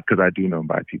 though, because I do know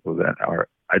by guys that are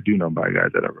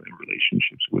in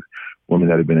relationships with women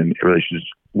that have been in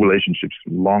relationships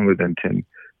longer than 10,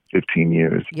 15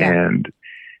 years. Yeah. And,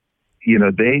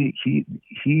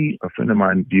 a friend of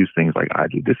mine views things like I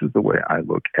do. This is the way I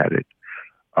look at it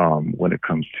when it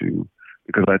comes to,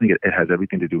 because I think it has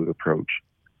everything to do with approach.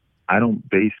 I don't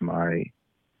base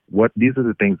these are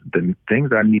the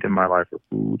things I need in my life are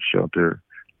food, shelter,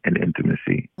 and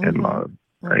intimacy and love,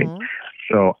 right? Mm-hmm.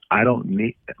 So I don't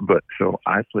need, so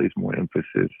I place more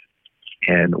emphasis.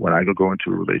 And when I go into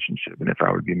a relationship, and if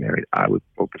I would be married, I would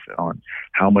focus on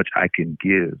how much I can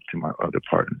give to my other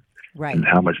partner. Right. And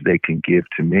how much they can give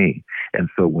to me. And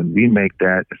so when we make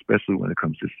that, especially when it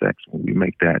comes to sex, when we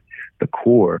make that the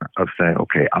core of saying,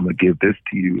 okay, I'm going to give this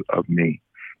to you of me,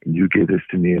 and you give this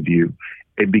to me of you,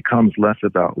 it becomes less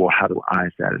about, well, how do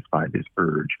I satisfy this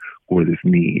urge or this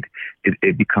need?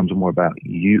 It becomes more about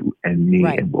you and me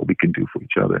and what we can do for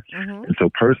each other. Mm-hmm. And so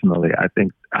personally, I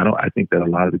think that a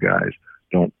lot of the guys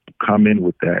don't come in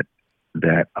with that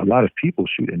a lot of people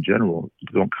shoot in general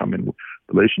don't come in with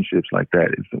relationships like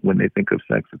that. Is when they think of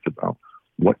sex, it's about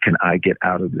what can I get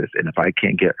out of this? And if I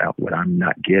can't get out what I'm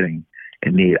not getting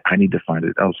and need, I need to find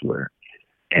it elsewhere.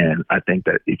 And I think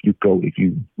that if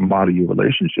you model your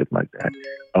relationship like that,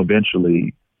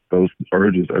 eventually those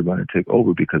urges are going to take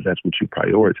over because that's what you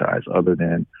prioritize other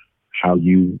than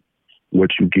what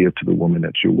you give to the woman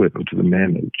that you're with or to the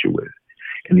man that you're with.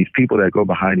 And these people that go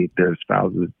behind their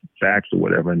spouse's backs or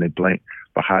whatever, and they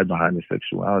hide behind their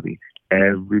sexuality,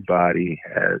 everybody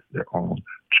has their own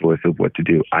choice of what to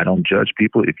do. I don't judge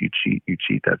people. If you cheat,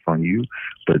 that's on you.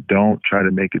 But don't try to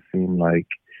make it seem like,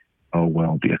 oh,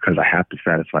 well, because I have to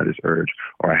satisfy this urge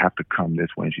or I have to come this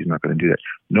way and she's not going to do that.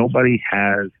 Nobody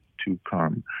has to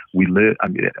come.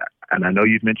 And I know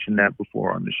you've mentioned that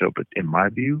before on the show, but in my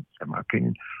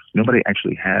opinion, nobody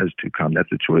actually has to come.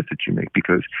 That's a choice that you make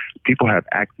because people have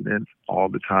accidents all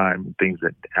the time, things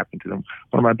that happen to them.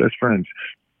 One of my best friends,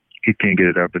 he can't get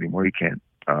it up anymore. He can't,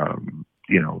 come.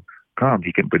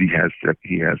 But he has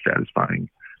satisfying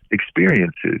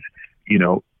experiences,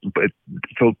 But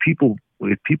so if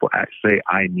people say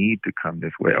I need to come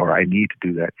this way or I need to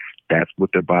do that, that's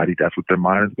what their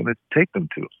mind is going to take them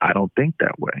to. I don't think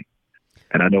that way.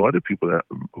 And I know other people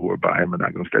who are bi and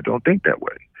monogamous that don't think that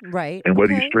way. Right. And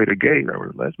whether you're straight or gay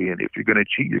or lesbian, if you're going to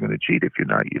cheat, you're going to cheat. If you're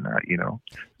not, you're not,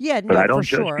 Yeah, but I don't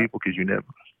judge people because you never.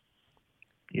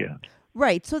 Yeah.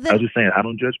 Right. So I was just saying, I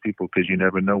don't judge people because you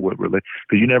never know because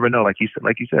you never know. Like you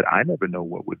said, I never know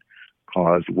what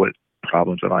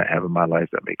problems that I have in my life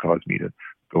that may cause me to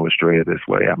go astray this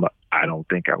way. I don't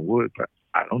think I would, but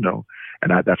I don't know.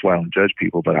 And that's why I don't judge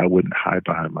people, but I wouldn't hide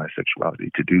behind my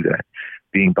sexuality to do that.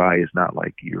 Being bi is not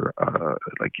like you're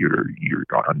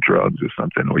on drugs or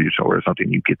something, or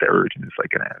something you get the urge and it's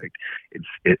like an addict.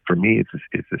 For me, it's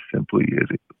as simply as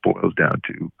it boils down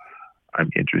to,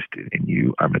 I'm interested in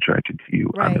you. I'm attracted to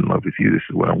you. Right. I'm in love with you. This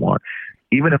is what I want.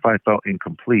 Even if I felt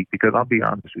incomplete, because I'll be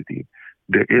honest with you,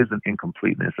 there is an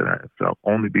incompleteness that I felt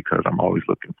only because I'm always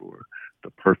looking for the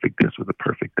perfect this or the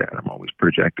perfect that. I'm always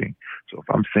projecting. So if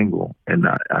I'm single and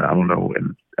I don't know,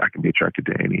 and I can be attracted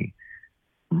to any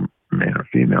man or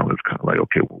female, it's kind of like,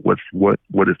 okay, well,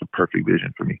 what is the perfect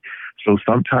vision for me? So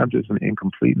sometimes there's an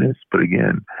incompleteness, but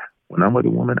again, when I'm with a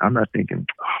woman, I'm not thinking,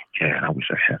 oh man, I wish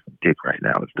I had some dick right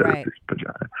now instead of this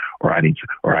vagina, or I need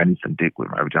some dick with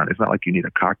my vagina. It's not like you need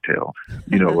a cocktail,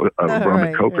 a rum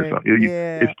and coke or something.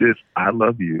 It's just, I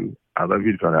love you. I love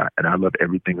you, and I love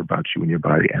everything about you and your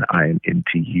body, and I am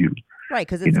into you. Right,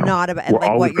 because it's not about, and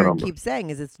like what you keep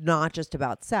saying is it's not just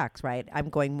about sex, right? I'm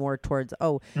going more towards,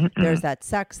 there's that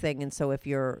sex thing, and so if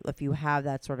you have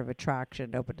that sort of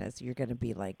attraction, openness, you're going to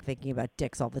be like thinking about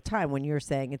dicks all the time. When you're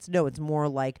saying it's more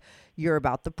like you're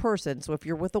about the person. So if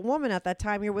you're with a woman at that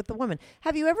time, you're with the woman.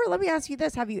 Let me ask you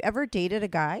this, have you ever dated a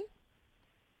guy?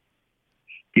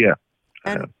 Yeah.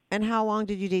 And And how long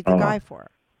did you date the guy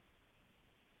for?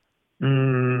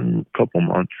 Couple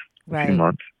months, right. A few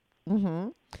months. Mm-hmm.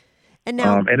 And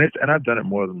now, and I've done it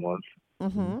more than once.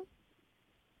 Mm-hmm.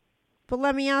 But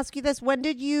let me ask you this: when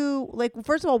did you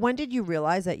First of all, when did you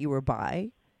realize that you were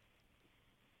bi?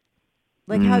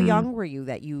 How young were you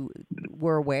that you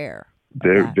were aware?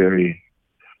 Very.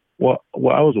 Well,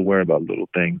 I was aware about little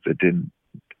things that didn't,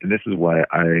 and this is why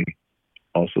I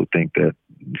also think that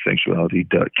sexuality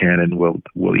can and will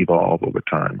evolve over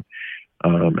time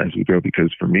as we grow.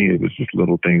 Because for me, it was just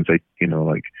little things like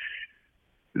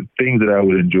things that I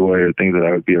would enjoy or things that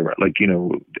I would be around,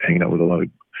 hanging out with a lot of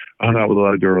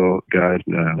guys,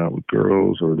 hanging out with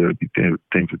girls, or there'd be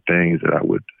things that I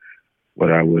would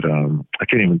I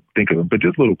can't even think of them, but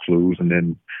just little clues. And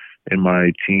then in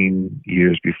my teen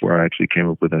years, before I actually came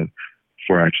up with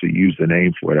before I actually used the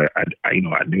name for it,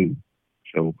 I knew.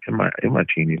 So in my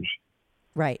teen years.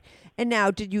 Right. And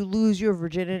now, did you lose your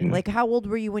virginity? Yeah. How old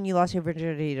were you when you lost your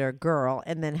virginity to a girl?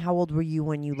 And then how old were you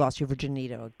when you lost your virginity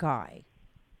to a guy?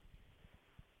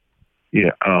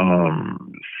 Yeah,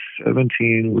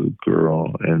 17 with a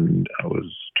girl, and I was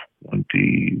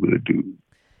 20 with a dude.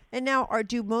 And now,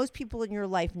 do most people in your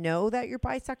life know that you're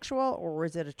bisexual, or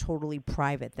is it a totally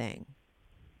private thing?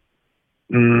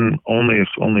 Only a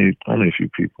few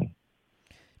people.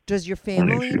 Does your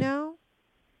family know?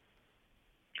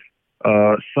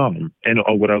 Some. And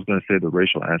what I was going to say, the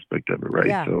racial aspect of it, right?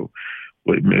 Yeah. So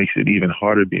what makes it even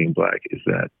harder being black is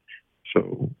that,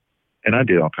 and I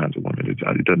date all kinds of women. It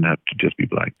doesn't have to just be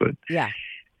black, but yeah.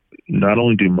 Not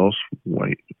only do most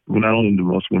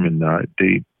women not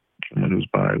date someone who's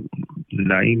bi,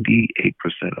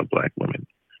 98% of black women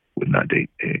would not date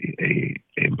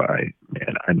a bi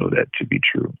man. I know that to be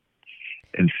true.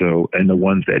 And the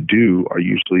ones that do are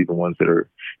usually the ones that are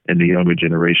in the younger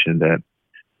generation that,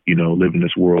 live in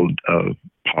this world of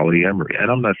polyamory.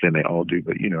 And I'm not saying they all do,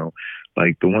 but,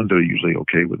 the ones that are usually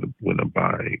okay with a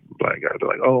bi black guy, they're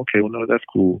like, oh, okay, well, no, that's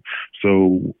cool.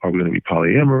 So are we going to be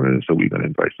polyamorous? Are we going to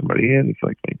invite somebody in? It's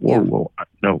like, whoa,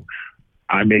 no.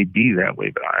 I may be that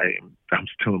way, but I'm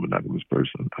still a monogamous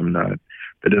person. I'm not.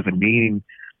 That doesn't mean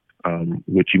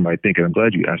what you might think. And I'm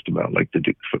glad you asked about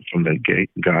from the gay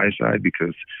guy side,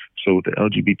 because the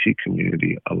LGBT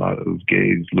community, a lot of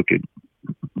gays look at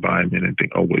bi men and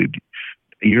think, oh, wait,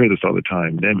 you hear this all the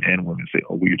time. Them and women say,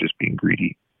 oh, well, you're just being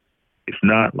greedy. It's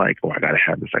not like, oh, I got to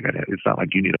have this. It's not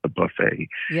like you need a buffet.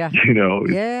 Yeah.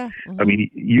 Yeah. Mm-hmm. I mean,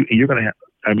 you're going to have.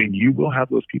 I mean, you will have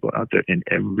those people out there in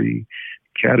every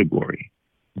category.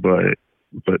 But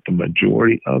the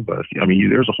majority of us,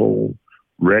 there's a whole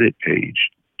Reddit page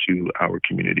to our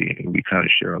community, and we kind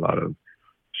of share a lot of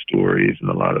stories and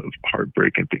a lot of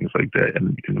heartbreak and things like that,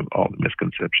 and all the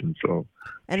misconceptions. So,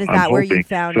 and is that where you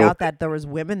found out that there was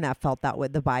women that felt that way?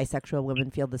 The bisexual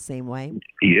women feel the same way?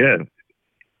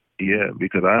 Yeah,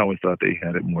 because I always thought they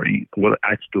had it more easy. Well,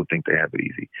 I still think they have it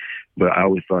easy, but I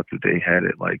always thought that they had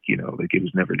it it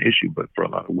was never an issue. But for a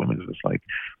lot of women, it's like,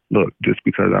 look, just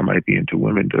because I might be into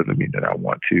women doesn't mean that I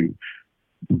want to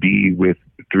be with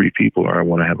 3 people or I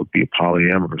want to be a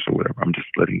polyamorous or whatever. I'm just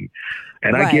letting you.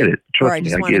 And right. I get it. Trust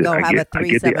me, I get it. I get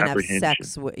the apprehension. Have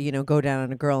sex, go down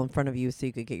on a girl in front of you so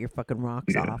you could get your fucking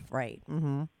rocks off. Right.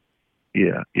 Mm-hmm.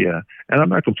 Yeah. And I'm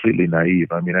not completely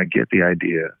naive. I mean, I get the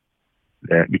idea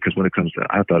that, because when it comes to,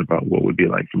 I thought about what it would be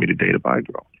like for me to date a bi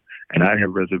girl. And I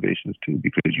have reservations too,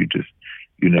 because you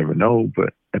never know.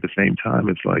 But at the same time,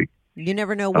 it's like, you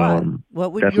never know what.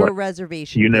 What would your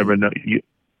reservation be? You never know.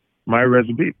 My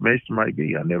reservation might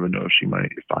be, I never know if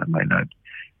I might not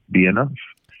be enough.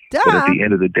 Duh. But at the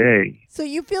end of the day. So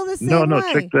you feel the same way? No,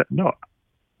 check that. No.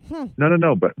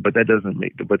 No. But that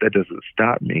doesn't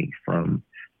stop me from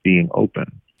being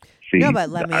open. See, no, but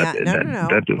let me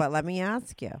But let me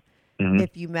ask you. Mm-hmm.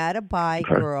 If you met a bi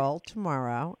girl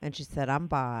tomorrow and she said, I'm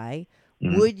bi,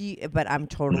 would you, but I'm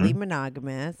totally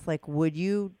monogamous, would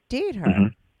you date her? Mm-hmm.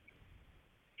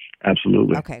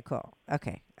 Absolutely. Okay, cool.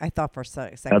 Okay. I thought for a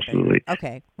second. Absolutely.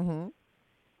 Okay. Mm-hmm.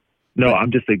 No,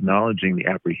 I'm just acknowledging the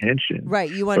apprehension.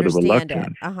 Right. You understand it.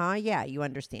 Yeah, you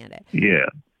understand it.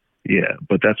 Yeah.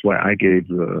 But that's why I gave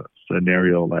the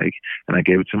scenario, and I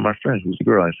gave it to my friend who's a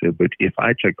girl. I said, but if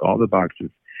I checked all the boxes,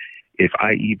 if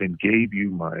I even gave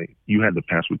you you had the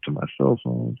password to my cell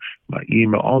phone, my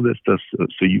email, all this stuff,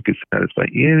 so you could satisfy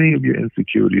any of your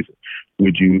insecurities,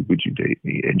 would you date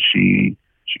me? And she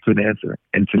couldn't answer.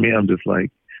 And to me, I'm just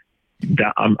like,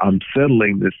 that I'm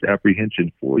settling this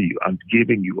apprehension for you. I'm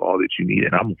giving you all that you need,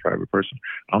 and I'm a private person.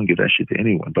 I don't give that shit to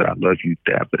anyone, but I love you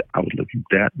but I would love you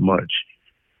that much.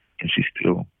 And she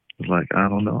still was like, I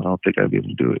don't know. I don't think I'd be able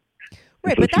to do it.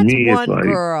 Right, so but to that's me, it's one like,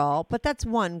 girl. But that's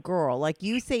one girl. Like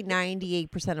you say,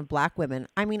 98% of black women.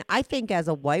 I mean, I think as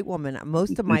a white woman,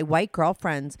 most of my white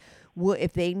girlfriends,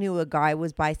 if they knew a guy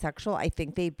was bisexual, I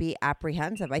think they'd be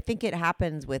apprehensive. I think it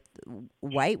happens with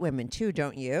white women too,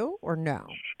 don't you? Or no?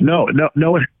 no,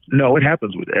 it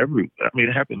happens with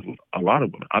it happens with a lot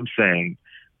of women. I'm saying,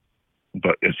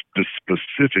 but it's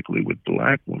specifically with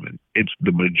black women, it's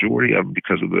the majority of them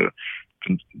because of the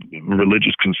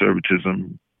religious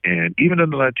conservatism. And even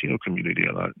in the Latino community,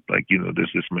 a lot, like,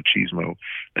 there's this machismo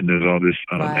and there's all this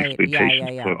Right. expectations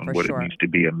Yeah, put on for what sure. it means to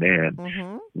be a man,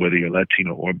 Mm-hmm. whether you're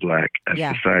Latino or black, as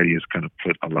Yeah. society has kind of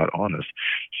put a lot on us.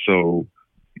 So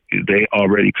they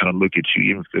already kind of look at you,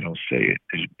 even if they don't say it,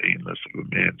 as being less of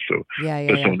a man. So,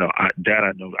 so no, I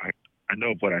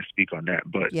know what I speak on that,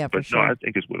 but Yeah, for no, sure. I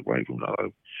think it's with white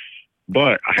women.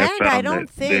 But I have And found I don't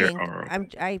that there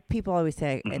think are. people always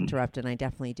say I interrupt, and I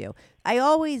definitely do. I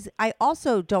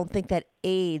also don't think that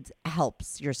AIDS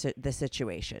helps the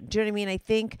situation. Do you know what I mean? I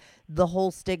think the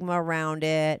whole stigma around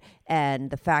it and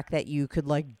the fact that you could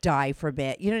like die from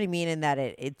it, you know what I mean? And that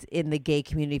it's in the gay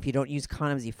community. If you don't use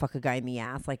condoms, you fuck a guy in the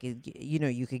ass. Like,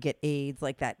 you could get AIDS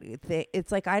like that.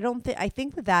 It's like, I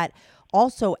think that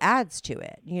also adds to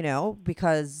it,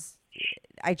 because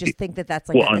I just think that that's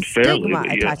like a stigma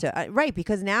attached to it. Right,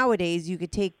 because nowadays you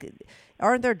could take,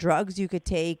 aren't there drugs you could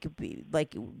take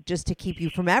like just to keep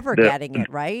you from ever getting it,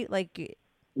 right? Like,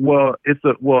 It's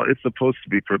supposed to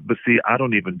be, but see, I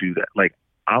don't even do that. Like,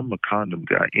 I'm a condom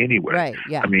guy anyway. Right.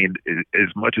 Yeah. I mean, as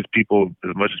much as people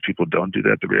don't do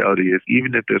that, the reality is,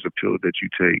 even if there's a pill that you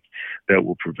take that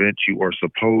will prevent you, or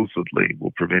supposedly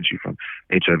will prevent you from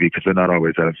HIV, because they're not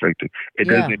always that effective, it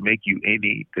doesn't make you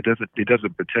it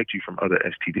doesn't protect you from other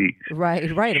STDs. Right.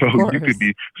 So Of course. you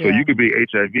could be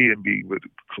HIV and be with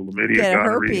chlamydia, get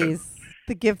gonorrhea, herpes,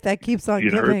 the gift that keeps on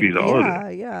get giving. herpes, all of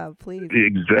it. Yeah, please.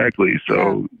 Exactly.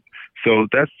 So. Yeah. So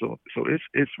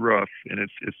it's rough, and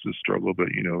it's a struggle, but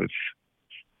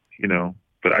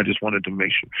but I just wanted to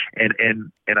make sure,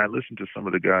 and I listened to some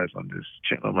of the guys on this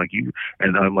channel. I'm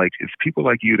like, it's people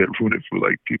like you that ruin it for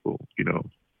like people,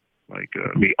 like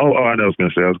me. Oh, I know. I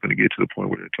was gonna get to the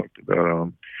point where they talked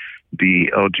about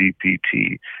the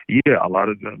LGBT. Yeah, a lot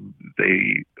of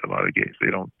gays,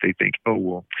 they think, oh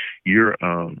well, you're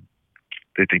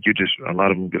they think you're just, a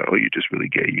lot of them go, oh, you're just really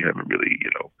gay. You haven't really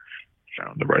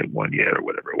found the right one yet, or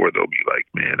whatever. Or they'll be like,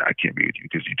 man, I can't be with you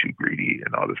because you're too greedy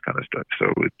and all this kind of stuff.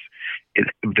 So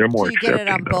they're more so you accepting. Get it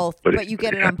on both, but you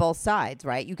get it on both sides,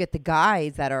 right? You get the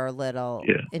guys that are a little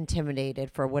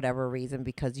intimidated for whatever reason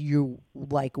because you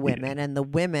like women, and the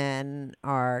women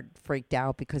are freaked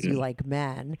out because you like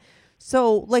men.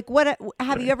 So, like, what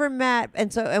have you ever met?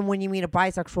 And when you meet a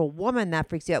bisexual woman that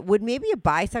freaks you out, would maybe a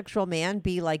bisexual man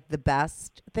be like the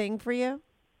best thing for you?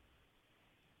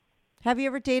 Have you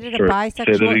ever dated a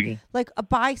bisexual, like a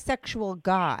bisexual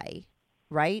guy,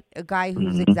 right? A guy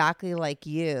who's exactly like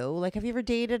you. Like, have you ever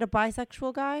dated a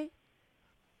bisexual guy?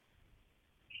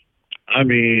 I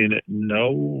mean,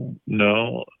 no.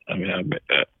 I mean,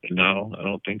 no, I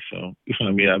don't think so.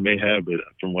 I mean, I may have, but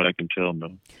from what I can tell, no.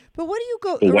 But what do you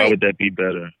go? But why would that be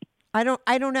better? I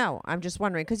don't know. I'm just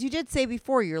wondering, because you did say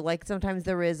before, you're like, sometimes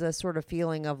there is a sort of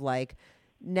feeling of like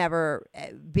never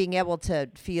being able to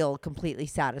feel completely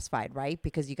satisfied, right?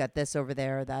 Because you got this over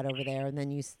there, that over there, and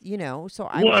then so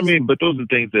I mean, but those are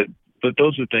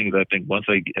things I think once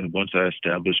I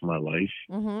establish my life,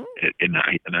 and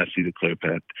I see the clear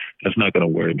path, that's not going to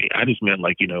worry me. I just meant,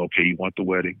 like, okay, you want the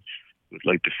wedding with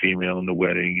like the female in the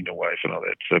wedding, wife and all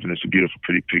that stuff, and it's a beautiful,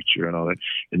 pretty picture and all that.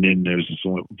 And then there's this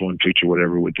one picture,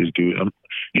 whatever, with this dude.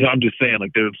 I'm just saying,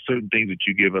 like, there are certain things that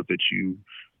you give up that you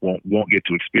won't get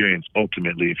to experience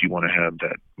ultimately if you want to have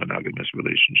that monogamous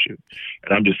relationship.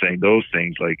 And I'm just saying those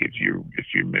things, like if you're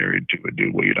married to a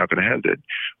dude, well, you're not going to have that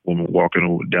woman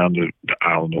walking down the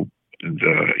aisle in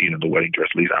the wedding dress.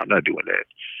 At least I'm not doing that.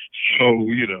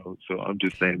 So I'm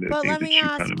just saying that. But let me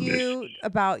ask you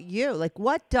about you. Like,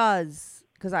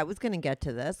 because I was going to get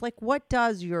to this, like, what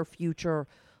does your future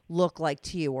look like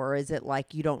to you? Or is it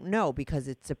like you don't know because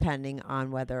it's depending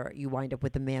on whether you wind up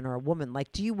with a man or a woman?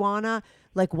 Like, do you want to,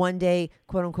 like, one day,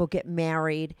 quote unquote, get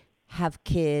married, have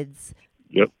kids,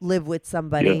 live with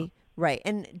somebody? Yeah. Right.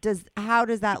 And how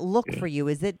does that look for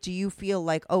you? Do you feel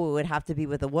like, oh, it would have to be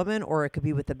with a woman, or it could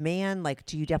be with a man? Like,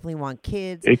 do you definitely want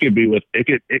kids? It could be with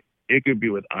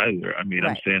either. I mean,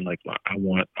 right. I'm saying, like, I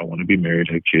want to be married,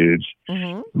 have kids.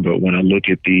 Mm-hmm. But when I look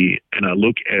at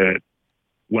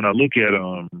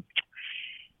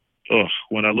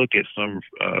some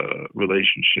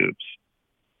relationships,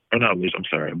 or not Liz, I'm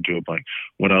sorry, I'm Joe Blank.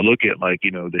 When I look at like,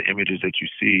 you know, the images that you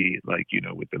see, like, you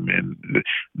know, with the men,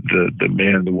 the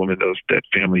man, the woman, that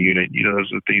family unit, you know,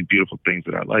 those are things, beautiful things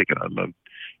that I like, and I love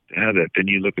to have that. Then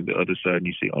you look at the other side and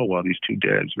you say, oh, wow, these two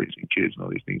dads raising kids and all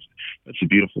these things. That's a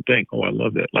beautiful thing. Oh, I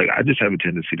love that. Like, I just have a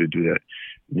tendency to do that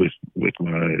with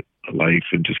my life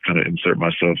and just kind of insert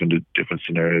myself into different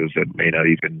scenarios that may not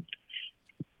even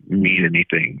mean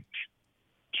anything.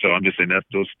 So I'm just saying that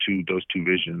those two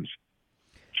visions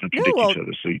contradict each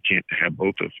other, so you can't have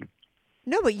both of them.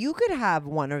 No, but you could have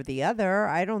one or the other.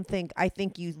 I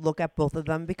think you look at both of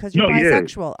them because you're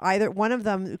bisexual. Yeah. Either one of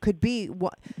them could be.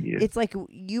 It's like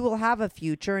you will have a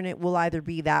future, and it will either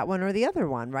be that one or the other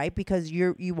one, right? Because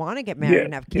you want to get married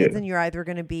and have kids, and you're either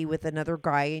going to be with another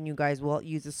guy, and you guys will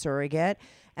use a surrogate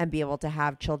and be able to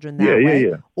have children that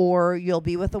way, or you'll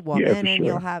be with a woman and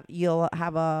you'll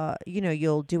have a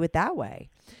you'll do it that way.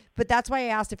 But that's why I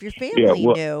asked if your family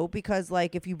knew, because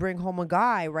like if you bring home a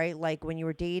guy, right? Like when you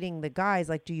were dating the guys,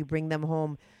 like do you bring them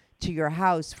home to your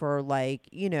house for like,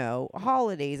 you know,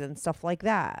 holidays and stuff like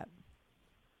that?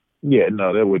 Yeah,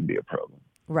 no, that wouldn't be a problem.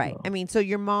 Right. No. I mean, so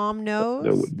your mom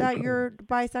knows that you're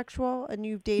bisexual and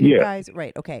you've dated guys?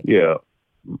 Right. Okay. Yeah.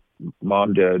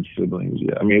 Mom, dad, siblings.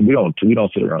 Yeah. I mean, we don't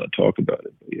sit around and talk about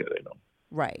it, but yeah, they know.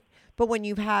 Right. But when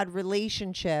you've had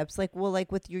relationships, like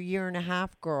with your 1.5-year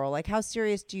girl, like how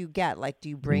serious do you get? Like, do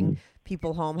you bring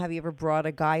people home? Have you ever brought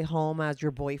a guy home as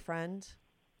your boyfriend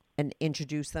and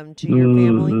introduced them to your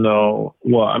family? No.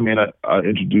 Well, I mean, I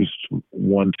introduced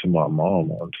one to my mom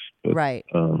once. But, right.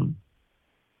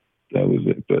 That was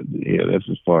it. But yeah, that's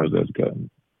as far as that's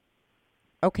gotten.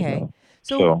 Okay. You know?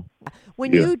 So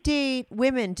when you date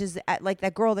women, does like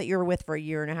that girl that you were with for 1.5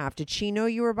 years, did she know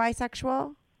you were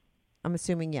bisexual? I'm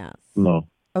assuming yes. No.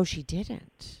 Oh, she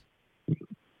didn't?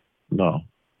 No.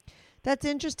 That's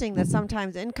interesting that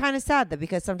sometimes, and kind of sad that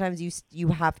because sometimes you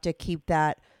have to keep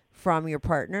that from your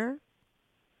partner.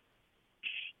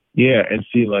 Yeah, and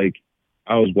see, like,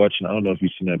 I was watching, I don't know if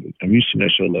you've seen that, have you seen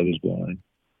that show Love is Blind?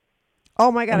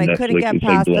 Oh my God, I couldn't get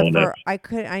past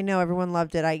I know everyone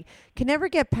loved it. I can never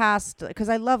get past, because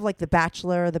I love like The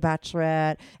Bachelor, The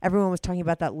Bachelorette. Everyone was talking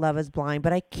about that Love is Blind,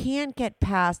 but I can't get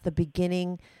past the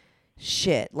beginning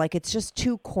shit. Like it's just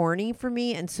too corny for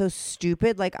me and so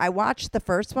stupid. Like I watched the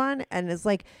first one and it's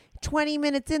like 20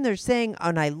 minutes in, they're saying,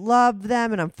 and I love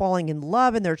them and I'm falling in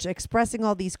love, and they're expressing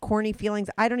all these corny feelings.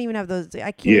 I don't even have those.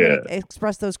 I can't even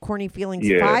express those corny feelings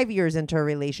 5 years into a a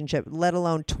relationship, let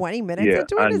alone 20 minutes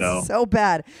into it. It's so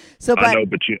bad. So, but, I know,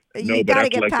 but you got to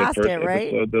get like past it,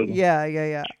 right?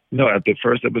 Yeah. No, at the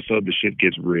first episode, the shit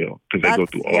gets real because they go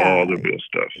through all the real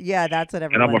stuff. Yeah, that's what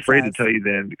everyone And I'm afraid says. to tell you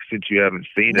then, since you haven't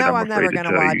seen it, I'm afraid to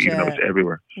tell you, even though it's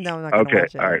everywhere. No, I'm not going to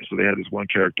watch it. All right. So they have this one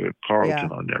character,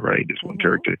 Carlton, on there, right? This one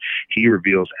character. He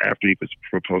reveals after he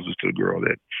proposes to the girl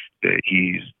that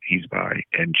he's bi,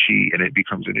 and it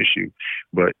becomes an issue.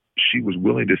 But she was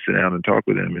willing to sit down and talk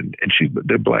with him, and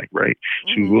they're black, right?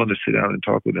 She was willing to sit down and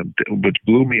talk with him, which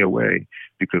blew me away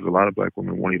because a lot of black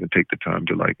women won't even take the time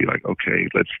to be like, okay,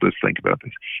 let's think about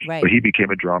this. Right. But he became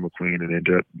a drama queen and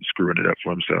ended up screwing it up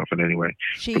for himself. And anyway,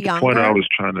 she but the younger? point I was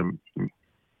trying to,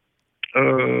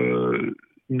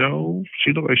 no,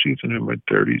 she looked like she was in her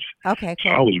mid-30s. Okay,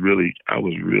 cool. So I was really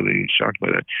shocked by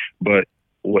that. But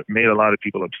what made a lot of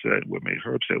people upset, what made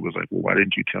her upset was like, well, why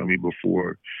didn't you tell me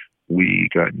before we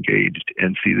got engaged?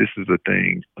 And see, this is the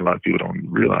thing a lot of people don't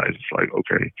realize. It's like,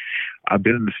 okay, I've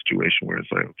been in a situation where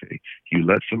it's like, okay, you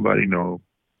let somebody know,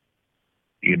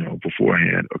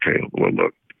 beforehand, okay, well,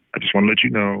 look, I just want to let you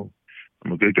know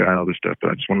I'm a good guy and all this stuff,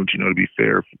 but I just want to let you know, to be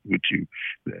fair with you,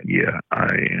 that, yeah, I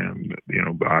am,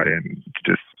 bi, and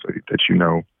just so that you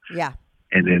know. Yeah.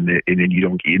 And then you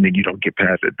don't get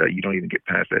past that. You don't even get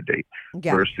past that date.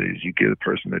 Yeah. Versus you give the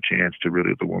person the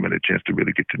woman a chance to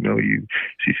really get to know you.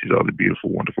 She sees all the beautiful,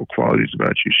 wonderful qualities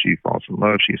about you. She falls in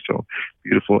love. She's so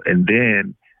beautiful. And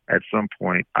then at some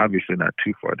point, obviously not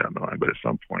too far down the line, but at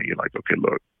some point you're like, okay,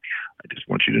 look, I just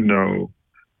want you to know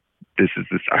this.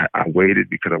 I waited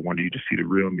because I wanted you to see the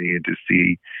real me and to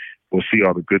see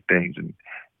all the good things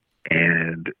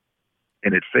and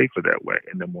it's safer that way,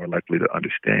 and they're more likely to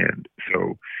understand.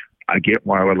 So I get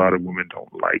why a lot of women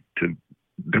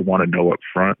they want to know up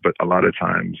front, but a lot of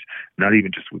times, not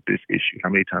even just with this issue. How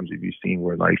many times have you seen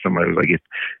where like somebody was like,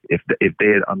 if they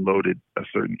had unloaded a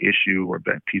certain issue or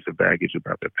that piece of baggage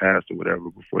about their past or whatever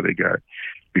before they got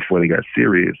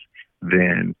serious,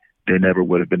 then they never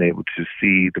would have been able to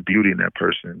see the beauty in that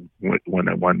person when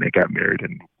they got married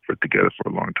and together for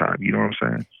a long time. You know what I'm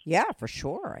saying? Yeah, for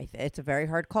sure. It's a very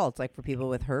hard call. It's like for people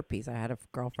with herpes. I had a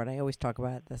girlfriend. I always talk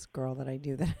about this girl that I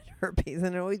do that had herpes,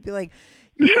 and I always be like,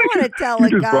 you don't want to tell you a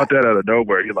just guy. brought that out of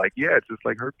nowhere. You're like, yeah, it's just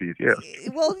like herpes. Yeah.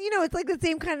 Well, it's like the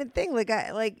same kind of thing. Like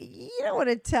you don't want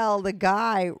to tell the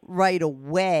guy right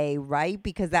away, right?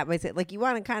 Because that might say, like, you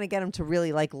want to kind of get him to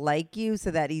really like you,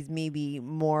 so that he's maybe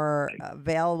more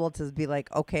available to be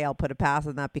like, okay, I'll put a pass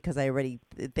on that because I already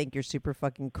think you're super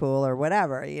fucking cool or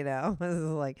whatever, This is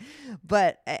like,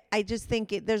 but I just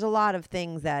think there's a lot of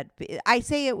things that I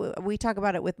say it. We talk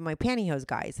about it with my pantyhose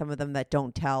guys. Some of them that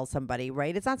don't tell somebody,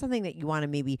 right? It's not something that you want to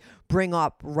maybe bring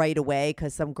up right away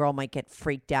because some girl might get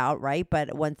freaked out, right?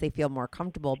 But once they feel more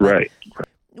comfortable, but right.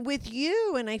 With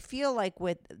you, and I feel like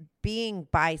with being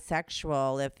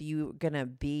bisexual, if you're going to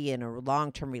be in a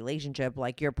long-term relationship,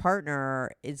 like your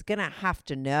partner is going to have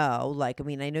to know, like, I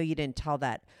mean, I know you didn't tell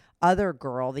that other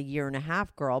girl, the 1.5-year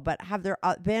girl, but have there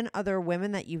been other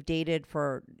women that you've dated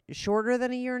for shorter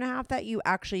than 1.5 years that you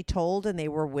actually told and they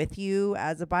were with you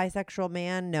as a bisexual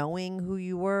man, knowing who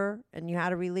you were and you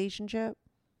had a relationship?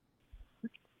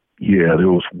 Yeah, there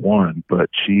was one, but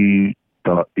she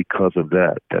thought because of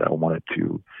that I wanted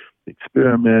to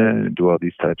experiment and do all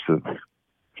these types of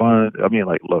fun. I mean,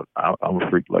 like, look, I'm a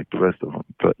freak like the rest of them,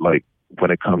 but like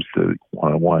when it comes to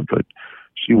one-on-one, but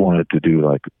she wanted to do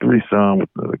like a threesome with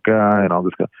another guy and all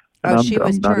this stuff. And she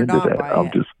was turned on by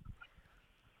it.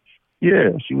 Yeah,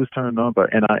 she was turned on by,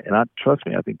 and I trust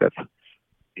me, I think that's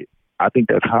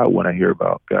hot when I hear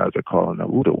about guys are calling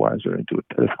them, ooh, the wives are into it.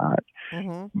 That's hot.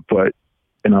 Mm-hmm. But,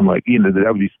 and I'm like,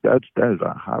 that is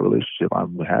a high relationship.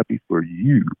 I'm happy for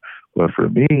you. But for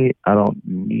me, I don't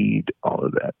need all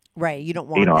of that. Right. You don't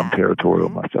want that. I'm territorial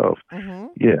myself. Mm-hmm.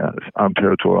 Yeah, I'm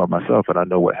territorial myself, and I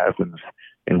know what happens.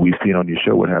 And we've seen on your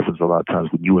show what happens a lot of times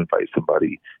when you invite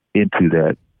somebody into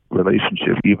that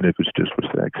relationship, even if it's just for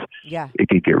sex. Yeah. It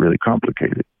can get really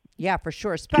complicated. Yeah, for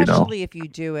sure. Especially if you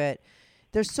do it.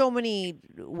 There's so many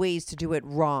ways to do it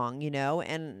wrong,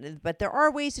 but there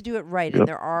are ways to do it right. Yep. And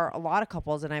there are a lot of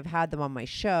couples, and I've had them on my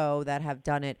show that have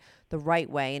done it the right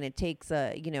way. And it takes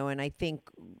and I think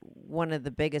one of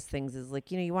the biggest things is like,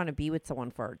 you want to be with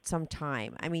someone for some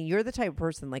time. I mean, you're the type of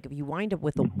person, like if you wind up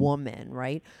with a woman,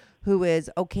 right, who is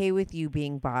okay with you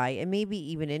being bi and maybe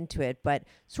even into it, but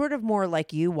sort of more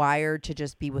like you, wired to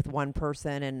just be with one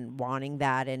person and wanting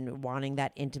that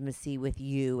intimacy with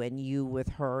you and you with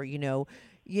her,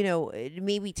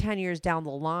 maybe 10 years down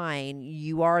the line,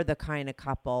 you are the kind of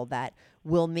couple that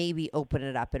will maybe open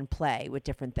it up and play with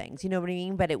different things. You know what I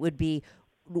mean? But it would be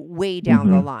way down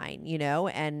the line,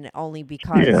 and only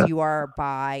because you are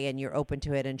bi and you're open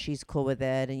to it and she's cool with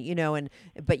it, and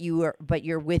but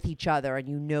you're with each other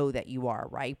and that you are,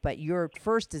 right? But your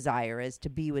first desire is to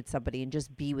be with somebody and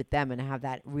just be with them and have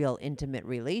that real intimate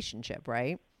relationship,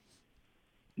 right?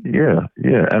 Yeah,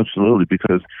 absolutely.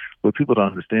 Because what people don't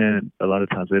understand, a lot of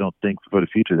times they don't think for the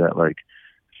future that like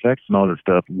sex and all that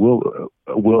stuff will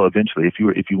eventually, if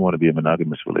you want to be a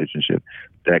monogamous relationship,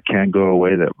 that can go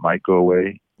away, that might go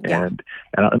away. Yeah. And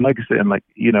like I said, and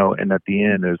at the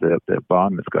end, there's that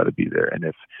bond that's got to be there. And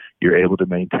if you're able to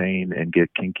maintain and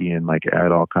get kinky and like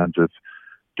add all kinds of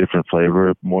different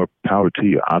flavor, more power to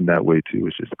you. I'm that way too.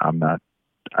 It's just, I'm not,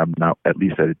 at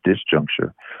least at this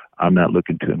juncture, I'm not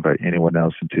looking to invite anyone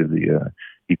else into the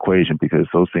equation because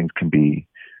those things can be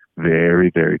very,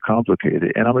 very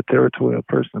complicated. And I'm a territorial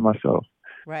person myself.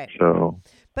 Right. So,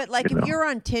 but like if you're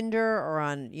on Tinder or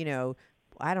on,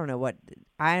 I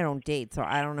don't date, so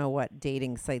I don't know what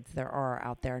dating sites there are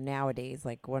out there nowadays.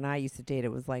 Like when I used to date,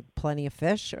 it was like Plenty of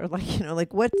Fish or like,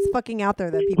 like what's fucking out there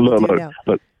that people do now?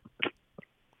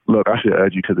 Look, I should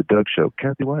add you to the Doug Show.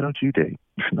 Kathy, why don't you date?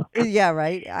 No. Yeah,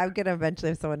 right. I'm going to eventually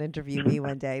have someone interview me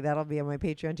one day. That'll be on my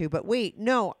Patreon too. But wait,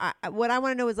 no, what I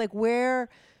want to know is like, where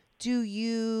do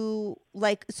you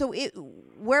like, so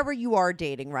wherever you are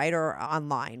dating, right? Or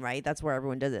online, right? That's where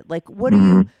everyone does it. Like, what do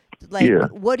you,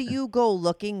 what do you go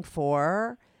looking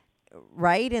for?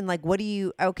 Right. And like,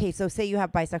 so say you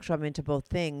have bisexual, I'm into both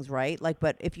things, right? Like,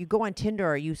 but if you go on Tinder,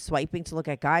 are you swiping to look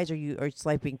at guys? Are you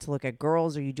swiping to look at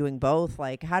girls? Are you doing both?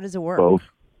 Like, how does it work?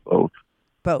 Both.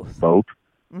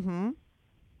 Mm-hmm.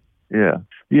 Yeah.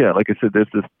 Yeah. Like I said, there's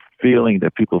this feeling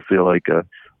that people feel like,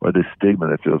 or this stigma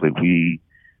that feels like we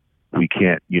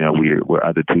can't, we're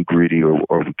either too greedy or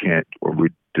we can't, or we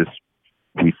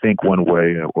think one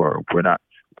way or we're not,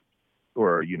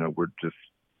 or, we're just,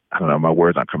 I don't know, my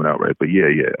words aren't coming out right, but yeah.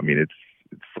 I mean,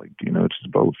 it's like, it's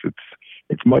just both.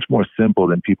 It's much more simple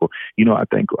than people, I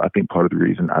think part of the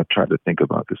reason I've tried to think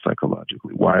about this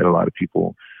psychologically, why a lot of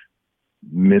people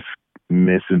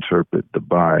misinterpret the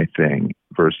bi thing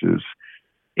versus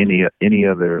any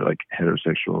other like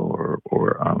heterosexual or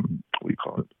what do you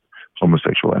call it,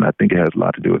 homosexual. And I think it has a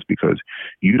lot to do with because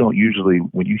you don't usually,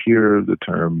 when you hear the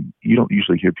term, you don't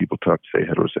usually hear people say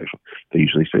heterosexual. They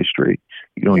usually say straight.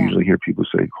 You don't usually hear people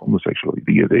say homosexual.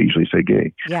 They usually say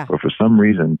gay. Yeah. But for some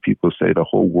reason, people say the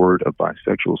whole word of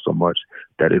bisexual so much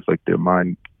that it's like their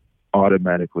mind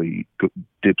automatically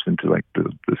dips into like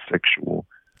the sexual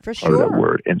For part of sure. that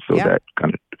word. And so that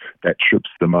kind of, that trips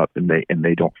them up, and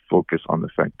they don't focus on the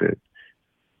fact that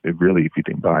it really, if you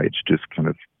think by, it's just kind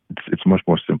of, it's much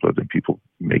more simpler than people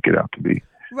make it out to be.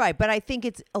 Right, but I think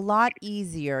it's a lot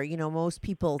easier. Most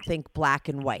people think black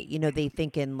and white. They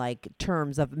think in like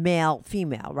terms of male,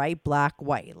 female, right? Black,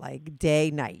 white, like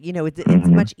day, night. It's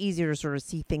much easier to sort of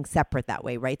see things separate that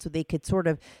way, right? So they could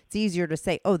it's easier to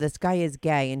say, oh, this guy is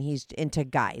gay and he's into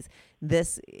guys.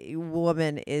 This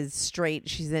woman is straight,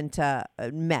 she's into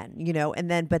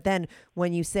men, but then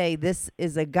when you say this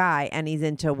is a guy and he's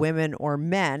into women or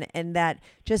men, and that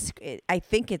I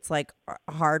think it's like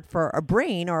hard for a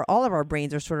brain, or all of our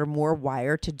brains are sort of more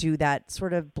wired to do that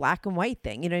sort of black and white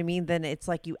thing. You know what I mean? Then it's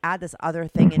like you add this other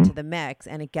thing into the mix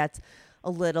and it gets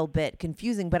a little bit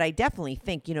confusing. But I definitely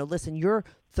think, listen, you're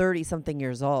 30 something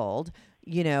years old.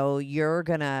 You're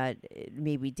gonna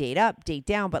maybe date up, date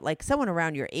down, but like someone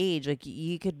around your age, like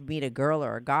you could meet a girl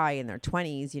or a guy in their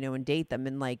 20s, and date them.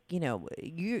 And like,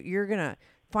 you're gonna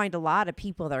find a lot of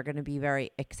people that are gonna be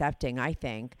very accepting, I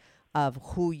think, of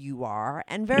who you are,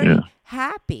 and very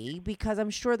happy, because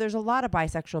I'm sure there's a lot of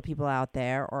bisexual people out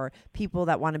there, or people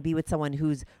that want to be with someone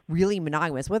who's really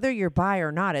monogamous. Whether you're bi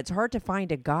or not, it's hard to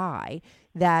find a guy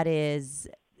that is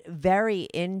very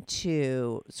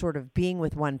into sort of being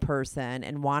with one person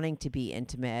and wanting to be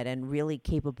intimate and really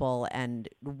capable and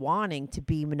wanting to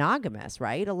be monogamous,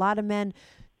 right? A lot of men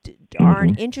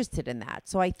aren't interested in that.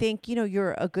 So I think,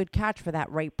 you're a good catch for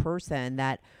that right person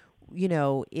that,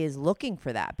 is looking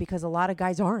for that, because a lot of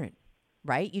guys aren't,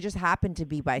 right? You just happen to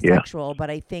be bisexual. But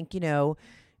I think,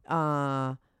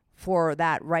 for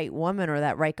that right woman or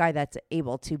that right guy that's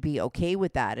able to be okay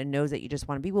with that and knows that you just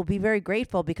want to be, will be very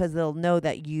grateful, because they'll know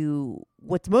that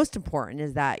what's most important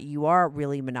is that you are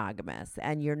really monogamous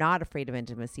and you're not afraid of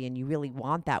intimacy and you really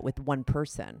want that with one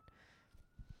person.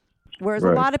 Whereas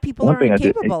a lot of people are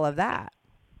incapable of that,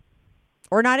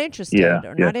 or not interested,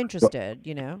 not interested,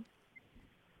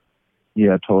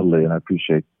 Yeah, totally. And I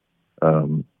appreciate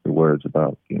the words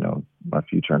about, my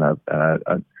future. And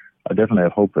I definitely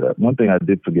have hope for that. One thing I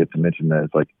did forget to mention that is,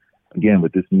 like, again,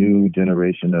 with this new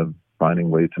generation of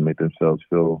finding ways to make themselves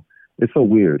feel, it's so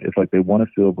weird. It's like they want to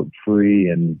feel free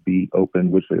and be open,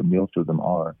 which most of them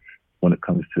are, when it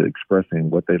comes to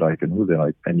expressing what they like and who they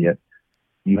like. And yet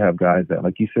you have guys that,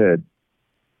 like you said,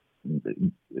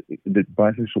 the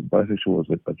bisexual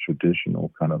is a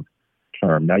traditional kind of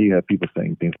term. Now you have people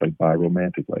saying things like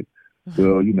biromantic, like,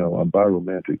 well, I'm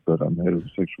biromantic, but I'm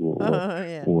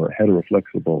heterosexual or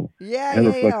heteroflexible.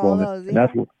 All those, and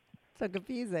that's what, so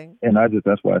confusing. And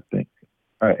that's why I think,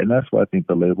 all right, and that's why I think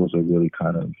the labels are really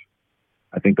kind of,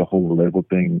 I think the whole label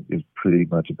thing is pretty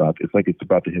much about, it's like it's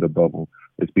about to hit a bubble.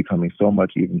 It's becoming so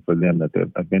much even for them that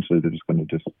eventually they're just going to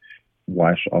just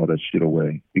wash all that shit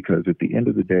away. Because at the end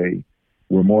of the day,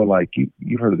 we're more like,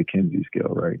 you've heard of the Kinsey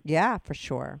scale, right? Yeah, for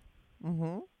sure.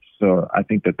 Mm-hmm. So I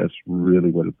think that's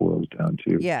really what it boils down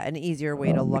to. Yeah, an easier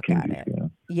way to look at it.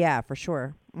 Yeah, for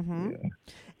sure. Mm-hmm. Yeah.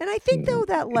 And I think, though,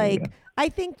 that, like, I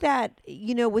think that,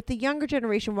 with the younger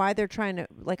generation, why they're trying to,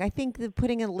 like, I think the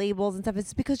putting in labels and stuff,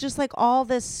 it's because just, like, all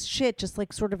this shit just,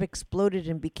 like, sort of exploded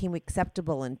and became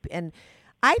acceptable. And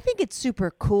I think it's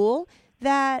super cool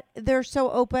that they're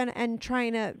so open and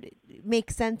trying to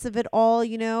make sense of it all,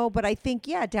 But I think,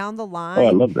 down the line, I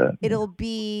love that. It'll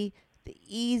be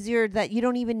easier that you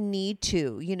don't even need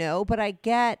to, but I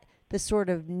get the sort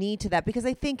of need to that, because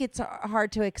I think it's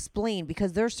hard to explain,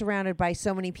 because they're surrounded by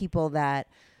so many people that,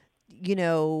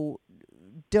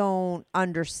 don't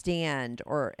understand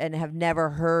and have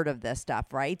never heard of this stuff,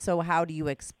 right? So how do you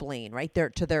explain, right? They're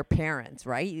to their parents,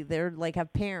 right? They're like,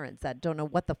 have parents that don't know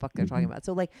what the fuck they're talking about.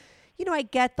 So, like, I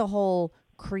get the whole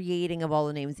creating of all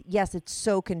the names. Yes, it's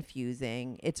so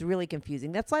confusing. It's really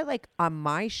confusing. That's why, like, on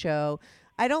my show,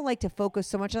 I don't like to focus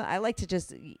so much on, I like to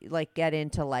just like get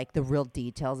into like the real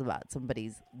details about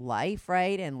somebody's life,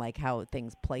 right? And like how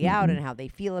things play out and how they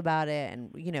feel about it,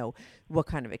 and what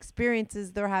kind of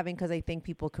experiences they're having, because I think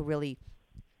people could really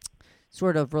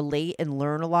sort of relate and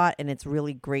learn a lot. And it's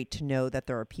really great to know that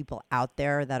there are people out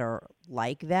there that are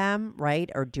like them,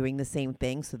 right? Are doing the same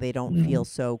thing, so they don't feel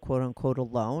so quote unquote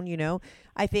alone.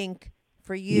 I think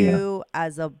for you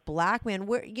as a black man,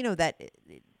 where that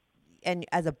and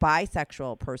as a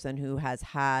bisexual person who has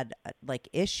had like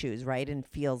issues, right, and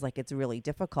feels like it's really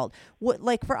difficult, what,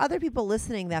 like for other people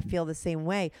listening that feel the same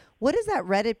way, what is that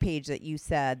Reddit page that you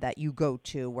said that you go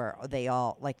to where they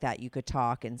all like that you could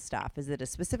talk and stuff? Is it a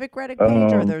specific Reddit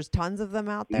page or there's tons of them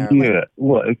out there? Yeah,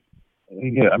 Like,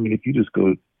 well, I mean, if you just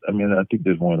go, I mean, I think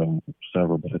there's more than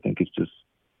several, but I think it's just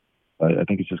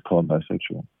called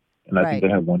bisexual. And I think they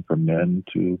have one for men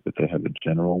too, but they have a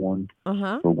general one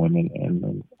for women and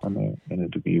men. And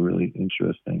it'd be really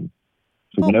interesting.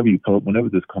 So whenever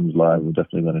this comes live, we're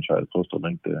definitely going to try to post a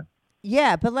link there.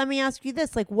 Yeah, but let me ask you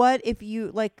this: like, what do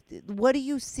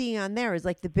you see on there? Is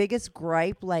like the biggest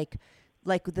gripe, like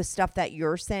the stuff that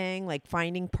you're saying, like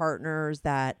finding partners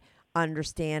that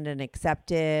understand and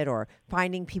accept it, or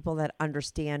finding people that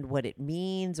understand what it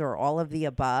means, or all of the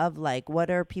above? Like,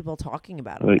 what are people talking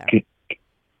about on there?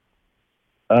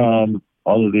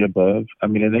 All of the above. I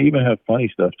mean, and they even have funny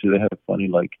stuff too. They have funny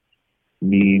like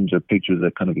memes or pictures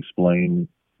that kind of explain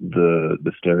the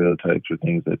stereotypes or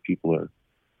things that people are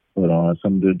put on.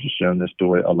 Some of them just sharing their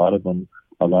story. A lot of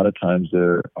times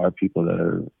there are people that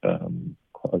are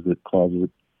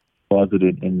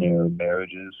closeted in their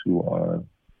marriages who are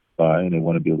bi, and they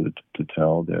want to be able to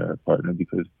tell their partner,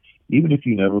 because even if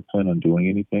you never plan on doing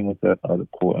anything with that other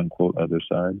quote unquote other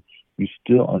side, you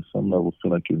still on some level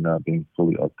feel like you're not being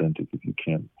fully authentic if you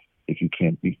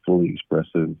can't be fully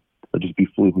expressive or just be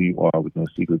fully who you are with no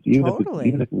secrets, even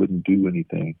if it wouldn't do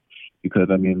anything. Because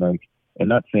I mean, like, and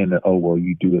not saying that, oh well,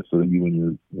 you do it so that you and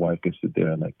your wife can sit there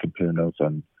and like compare notes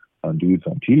on dudes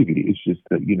on TV. It's just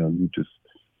that, you know,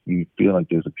 you feel like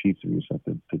there's a piece of yourself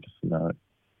that's just not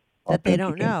that they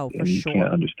don't know and you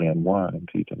can't understand why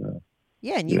until you don't know.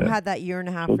 Yeah, and you had that 1.5 year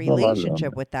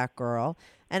relationship with that girl.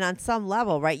 And on some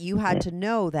level, right, you had to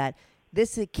know that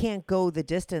it can't go the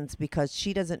distance because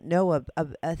she doesn't know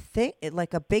a thing,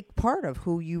 like a big part of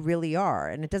who you really are.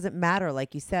 And it doesn't matter,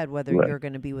 like you said, whether you're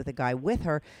going to be with a guy with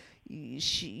her.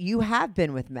 You have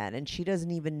been with men and she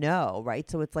doesn't even know, right?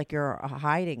 So it's like you're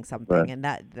hiding something, and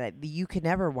that you can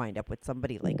never wind up with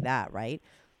somebody like that, right?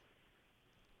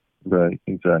 Right,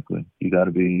 exactly. You got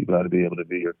to be able to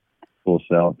be your full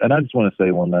self. And I just want to say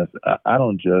one last: I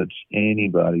don't judge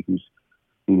anybody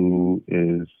who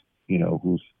is, you know,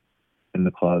 who's in the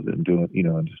closet and doing, you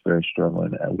know, and just very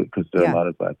struggling, because there are a lot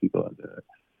of Black people out there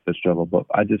that struggle. But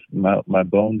I just my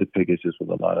bone to pick is just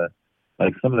with a lot of,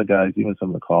 like, some of the guys, even some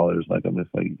of the callers, like, I'm just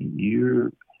like,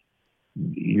 you're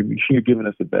giving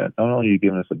us a bad. Not only are you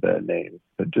giving us a bad name,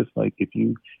 but just like if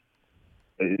you.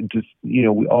 Just, you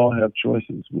know, we all have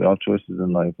choices. We all have choices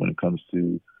in life when it comes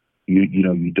to, you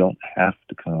know, you don't have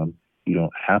to come. You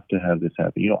don't have to have this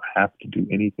happen. You don't have to do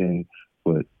anything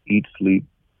but eat, sleep,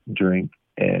 drink,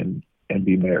 and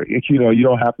be married. You know, you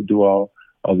don't have to do all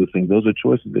the things. Those are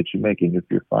choices that you make. And if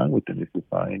you're fine with them, if you're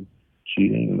fine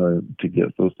cheating or to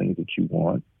get those things that you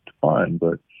want, fine.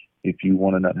 But if you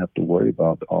want to not have to worry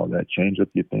about all that, change up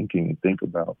your thinking and think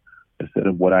about, instead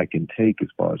of what I can take as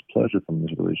far as pleasure from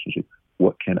this relationship,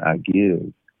 what can I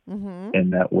give?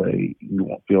 And that way you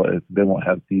won't feel as they won't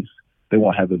have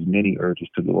as many urges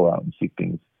to go out and seek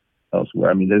things elsewhere.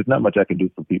 I mean, there's not much I can do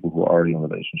for people who are already in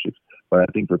relationships, but I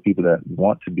think for people that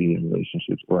want to be in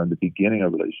relationships or in the beginning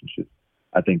of relationships,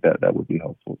 I think that would be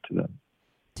helpful to them.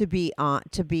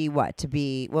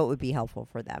 What would be helpful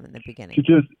for them in the beginning?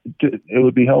 It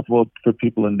would be helpful for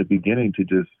people in the beginning to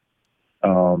just,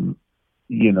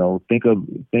 you know, think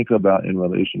about in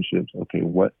relationships, okay,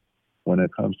 when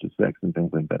it comes to sex and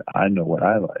things like that, I know what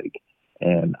I like,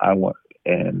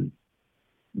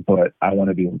 but I want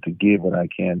to be able to give what I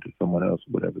can to someone else,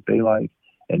 whatever they like,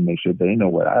 and make sure they know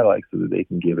what I like so that they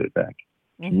can give it back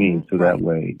to me. So that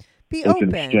way it's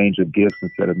an exchange of gifts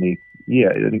instead of me.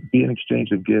 Yeah, it'd be an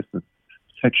exchange of gifts, and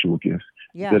sexual gifts,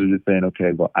 instead of just saying,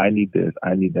 okay, well, I need this,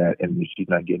 I need that, and if she's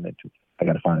not getting it, I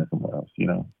got to find it somewhere else, you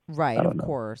know? Right, of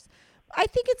course. I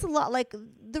think it's a lot like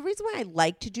the reason why I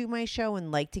like to do my show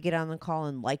and like to get on the call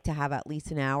and like to have at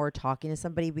least an hour talking to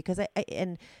somebody, because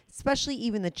and especially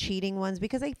even the cheating ones,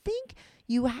 because I think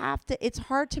it's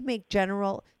hard to make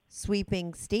general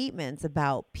sweeping statements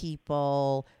about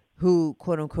people who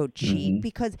quote unquote cheat,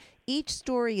 because each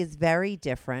story is very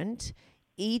different.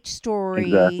 Each story,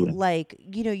 like,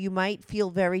 you know, you might feel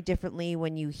very differently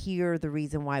when you hear the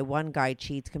reason why one guy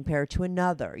cheats compared to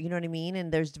another. You know what I mean?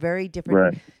 And there's very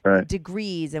different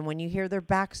degrees. And when you hear their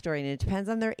backstory, and it depends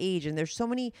on their age, and there's so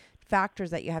many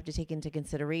factors that you have to take into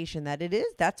consideration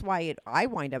that's why I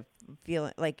wind up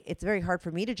feeling like it's very hard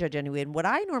for me to judge anyway. And what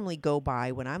I normally go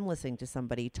by when I'm listening to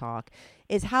somebody talk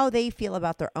is how they feel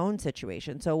about their own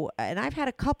situation. So, and I've had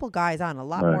a couple guys on a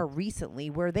lot more recently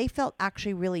where they felt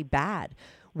actually really bad,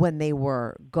 when they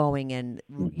were going and,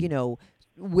 you know,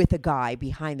 with a guy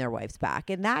behind their wife's back.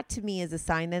 And that to me is a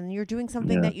sign then you're doing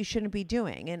something that you shouldn't be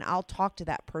doing. And I'll talk to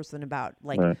that person about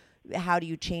like, how do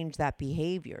you change that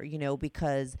behavior, you know,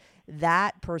 because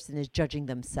that person is judging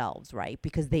themselves, right?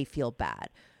 Because they feel bad.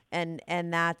 And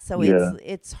that's, so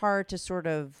it's hard to sort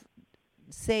of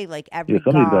say like every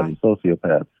guy. Somebody's got a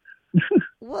sociopath.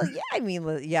 Well, yeah, I mean,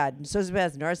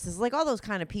 sociopaths, narcissists, like all those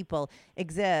kind of people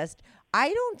exist.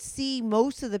 I don't see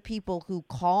most of the people who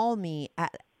call me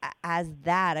as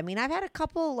that. I mean, I've had a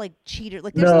couple like cheaters,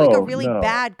 like there's like a really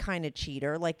bad kind of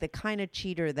cheater, like the kind of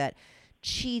cheater that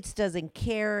cheats, doesn't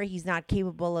care, he's not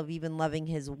capable of even loving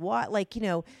his like, you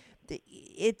know,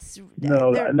 it's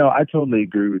no, I totally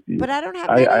agree with you. But I don't have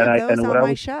many of those on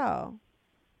my show.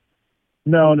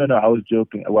 No, I was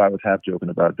joking. Well, I was half joking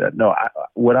about that. No,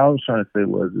 what I was trying to say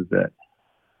is that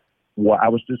I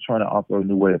was just trying to offer a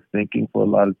new way of thinking for a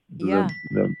lot of the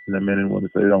men and women,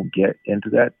 so they don't get into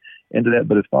that.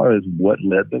 But as far as what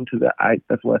led them to that,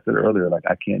 that's what I said earlier. Like,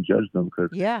 I can't judge them because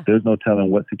there's no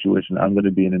telling what situation I'm going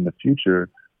to be in the future,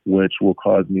 which will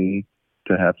cause me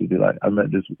to have to be like, I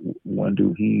met this one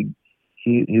dude.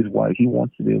 His wife, he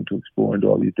wants to be able to explore and do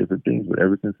all these different things, but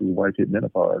ever since his wife hit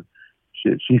menopause,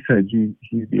 she said he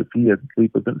has to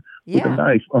sleep with a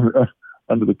knife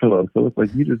under the pillow. So it's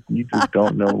like you just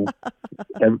don't know.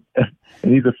 And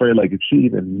he's afraid, like, if she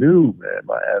even knew, man,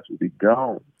 my ass would be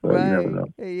gone. So you never know.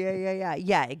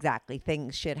 Yeah, exactly.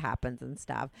 Shit happens and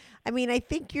stuff. I mean, I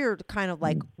think you're kind of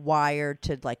like wired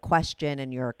to like question,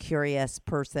 and you're a curious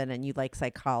person, and you like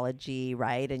psychology,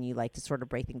 right? And you like to sort of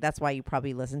break things. That's why you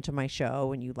probably listen to my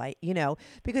show, and you like, you know,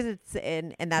 because it's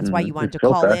and that's why you wanted to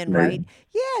call in, right?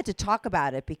 Yeah, to talk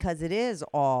about it, because it is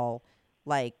all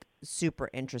like super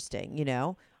interesting, you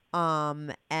know?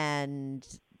 And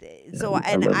so,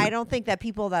 and I don't think that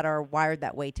people that are wired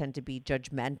that way tend to be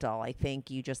judgmental. I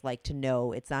think you just like to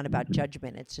know it's not about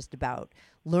judgment. It's just about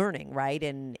learning, right?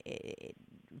 And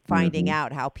finding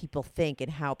out how people think and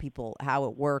how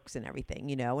it works and everything,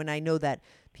 you know? And I know that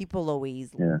people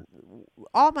always,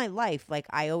 all my life, like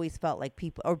I always felt like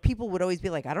people would always be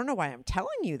like, I don't know why I'm telling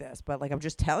you this, but like, I'm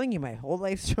just telling you my whole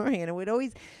life story. And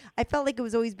I felt like it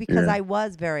was always because I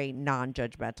was very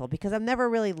non-judgmental, because I'm never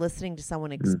really listening to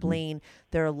someone explain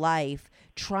their life,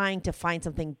 trying to find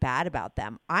something bad about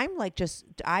them. I'm like,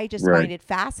 I just find it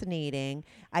fascinating.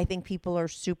 I think people are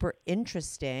super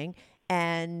interesting.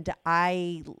 And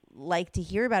I like to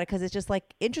hear about it because it's just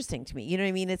like interesting to me. You know what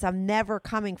I mean? I'm never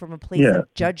coming from a place of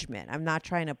judgment. I'm not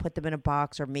trying to put them in a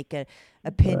box or make an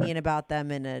opinion about them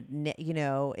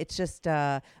it's just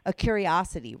a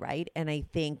curiosity, right? And I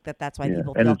think that's why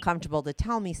people feel comfortable to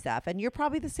tell me stuff. And you're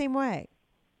probably the same way.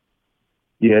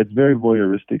 Yeah, it's very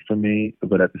voyeuristic for me,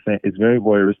 but it's very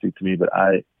voyeuristic to me. But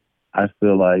I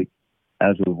feel like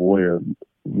as a voyeur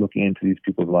looking into these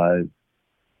people's lives,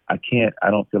 I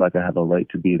don't feel like I have a right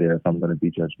to be there if I'm going to be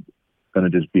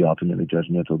going to just be ultimately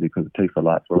judgmental, because it takes a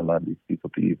lot for a lot of these people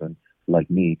to even, like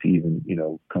me, to even, you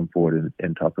know, come forward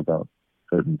and talk about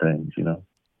certain things, you know?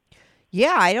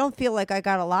 Yeah, I don't feel like I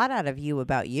got a lot out of you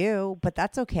about you, but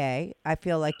that's okay. I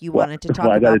feel like you wanted to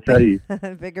talk about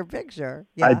bigger picture.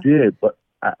 Yeah.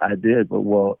 I did, but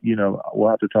well, you know, we'll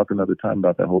have to talk another time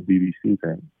about that whole BBC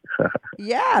thing.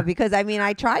 Yeah, because I mean,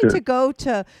 I tried to go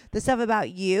to the stuff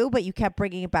about you, but you kept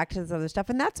bringing it back to this other stuff,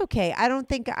 and that's okay.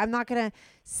 I'm not going to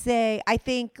say, I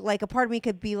think like a part of me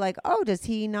could be like, oh, does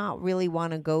he not really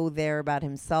want to go there about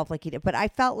himself like he did? But I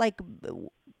felt like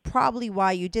probably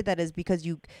why you did that is because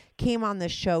you came on the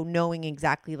show knowing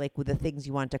exactly like with the things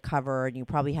you wanted to cover, and you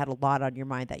probably had a lot on your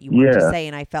mind that you wanted to say.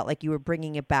 And I felt like you were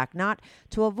bringing it back, not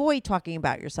to avoid talking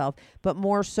about yourself, but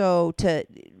more so to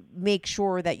make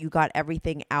sure that you got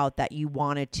everything out that you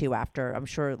wanted to after. I'm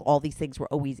sure all these things were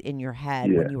always in your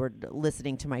head when you were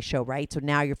listening to my show, right? So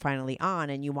now you're finally on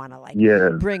and you want to like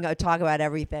talk about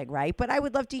everything, right? But I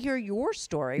would love to hear your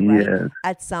story, right?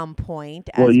 At some point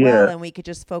as well, and we could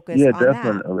just focus on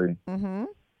definitely. that. Mm-hmm.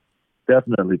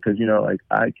 Definitely, because you know, like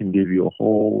I can give you a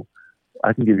whole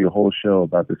show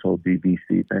about this whole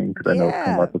BBC thing, because I know it's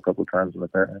come up a couple times in the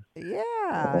past.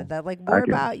 Yeah, that like more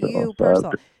about you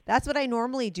personal. That's what I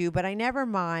normally do, but I never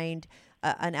mind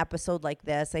an episode like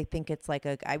this. I think it's like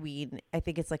I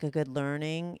think it's like a good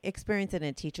learning experience, and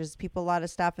it teaches people a lot of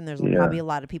stuff. And there's probably a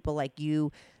lot of people like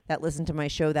you that listen to my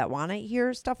show that want to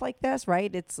hear stuff like this,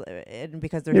 right? It's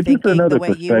because they're thinking the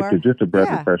way you are. Just a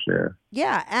breath of fresh air.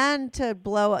 Yeah, and to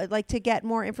to get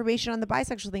more information on the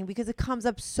bisexual thing, because it comes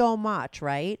up so much,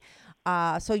 right?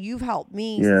 So you've helped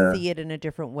me see it in a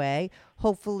different way.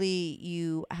 Hopefully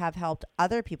you have helped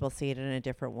other people see it in a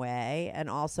different way, and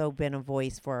also been a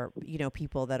voice for, you know,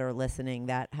 people that are listening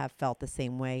that have felt the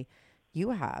same way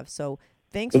you have. So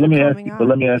thanks But for let me ask coming you. on. But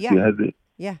let me ask you. Has it?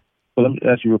 Yeah. But let me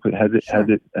ask you real quick. Has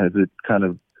it kind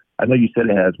of? I know you said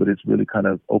it has, but it's really kind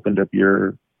of opened up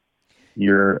your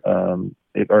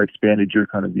or expanded your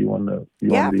kind of view on the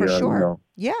for sure.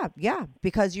 You know. Yeah,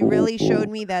 because you really showed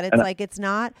me that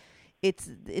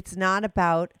it's not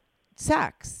about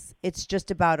sex. It's just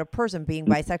about a person. Being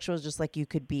bisexual is just like you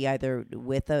could be either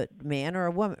with a man or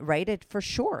a woman, right? It for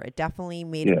sure. It definitely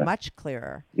made it much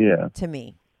clearer. To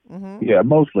me. Mm-hmm. Yeah,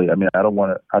 mostly. I mean, I don't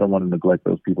want to neglect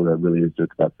those people that really is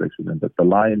just about sex with them, but the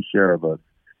lion's share of us,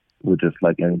 we're just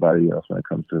like anybody else when it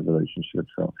comes to relationships.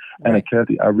 So, and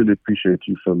Kathy, I really appreciate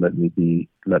you for letting me do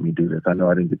this. I know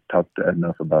I didn't get talked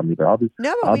enough about me, but we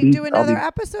do another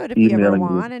episode if you ever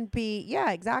want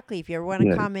exactly. If you ever want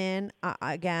to come in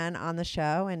again on the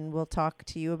show, and we'll talk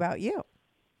to you about you.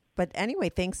 But anyway,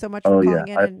 thanks so much for calling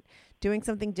in and doing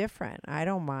something different. I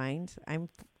don't mind. I'm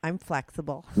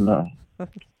flexible. No.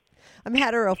 I'm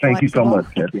hetero. Thank you so much,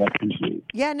 Kathy. I appreciate it.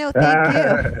 Yeah, no, thank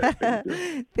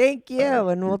you. Thank you.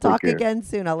 And we'll talk again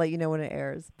soon. I'll let you know when it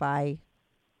airs. Bye.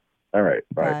 All right.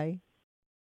 Bye.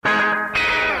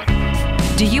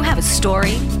 Do you have a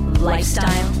story,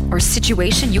 lifestyle, or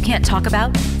situation you can't talk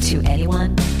about to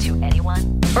anyone?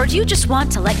 Or do you just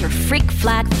want to let your freak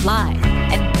flag fly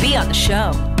and be on the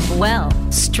show? Well,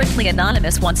 Strictly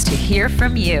Anonymous wants to hear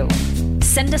from you.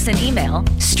 Send us an email,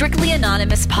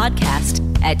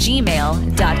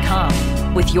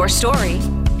 strictlyanonymouspodcast@gmail.com with your story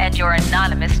and your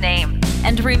anonymous name.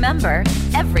 And remember,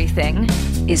 everything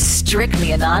is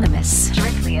strictly anonymous.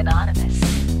 Strictly Anonymous.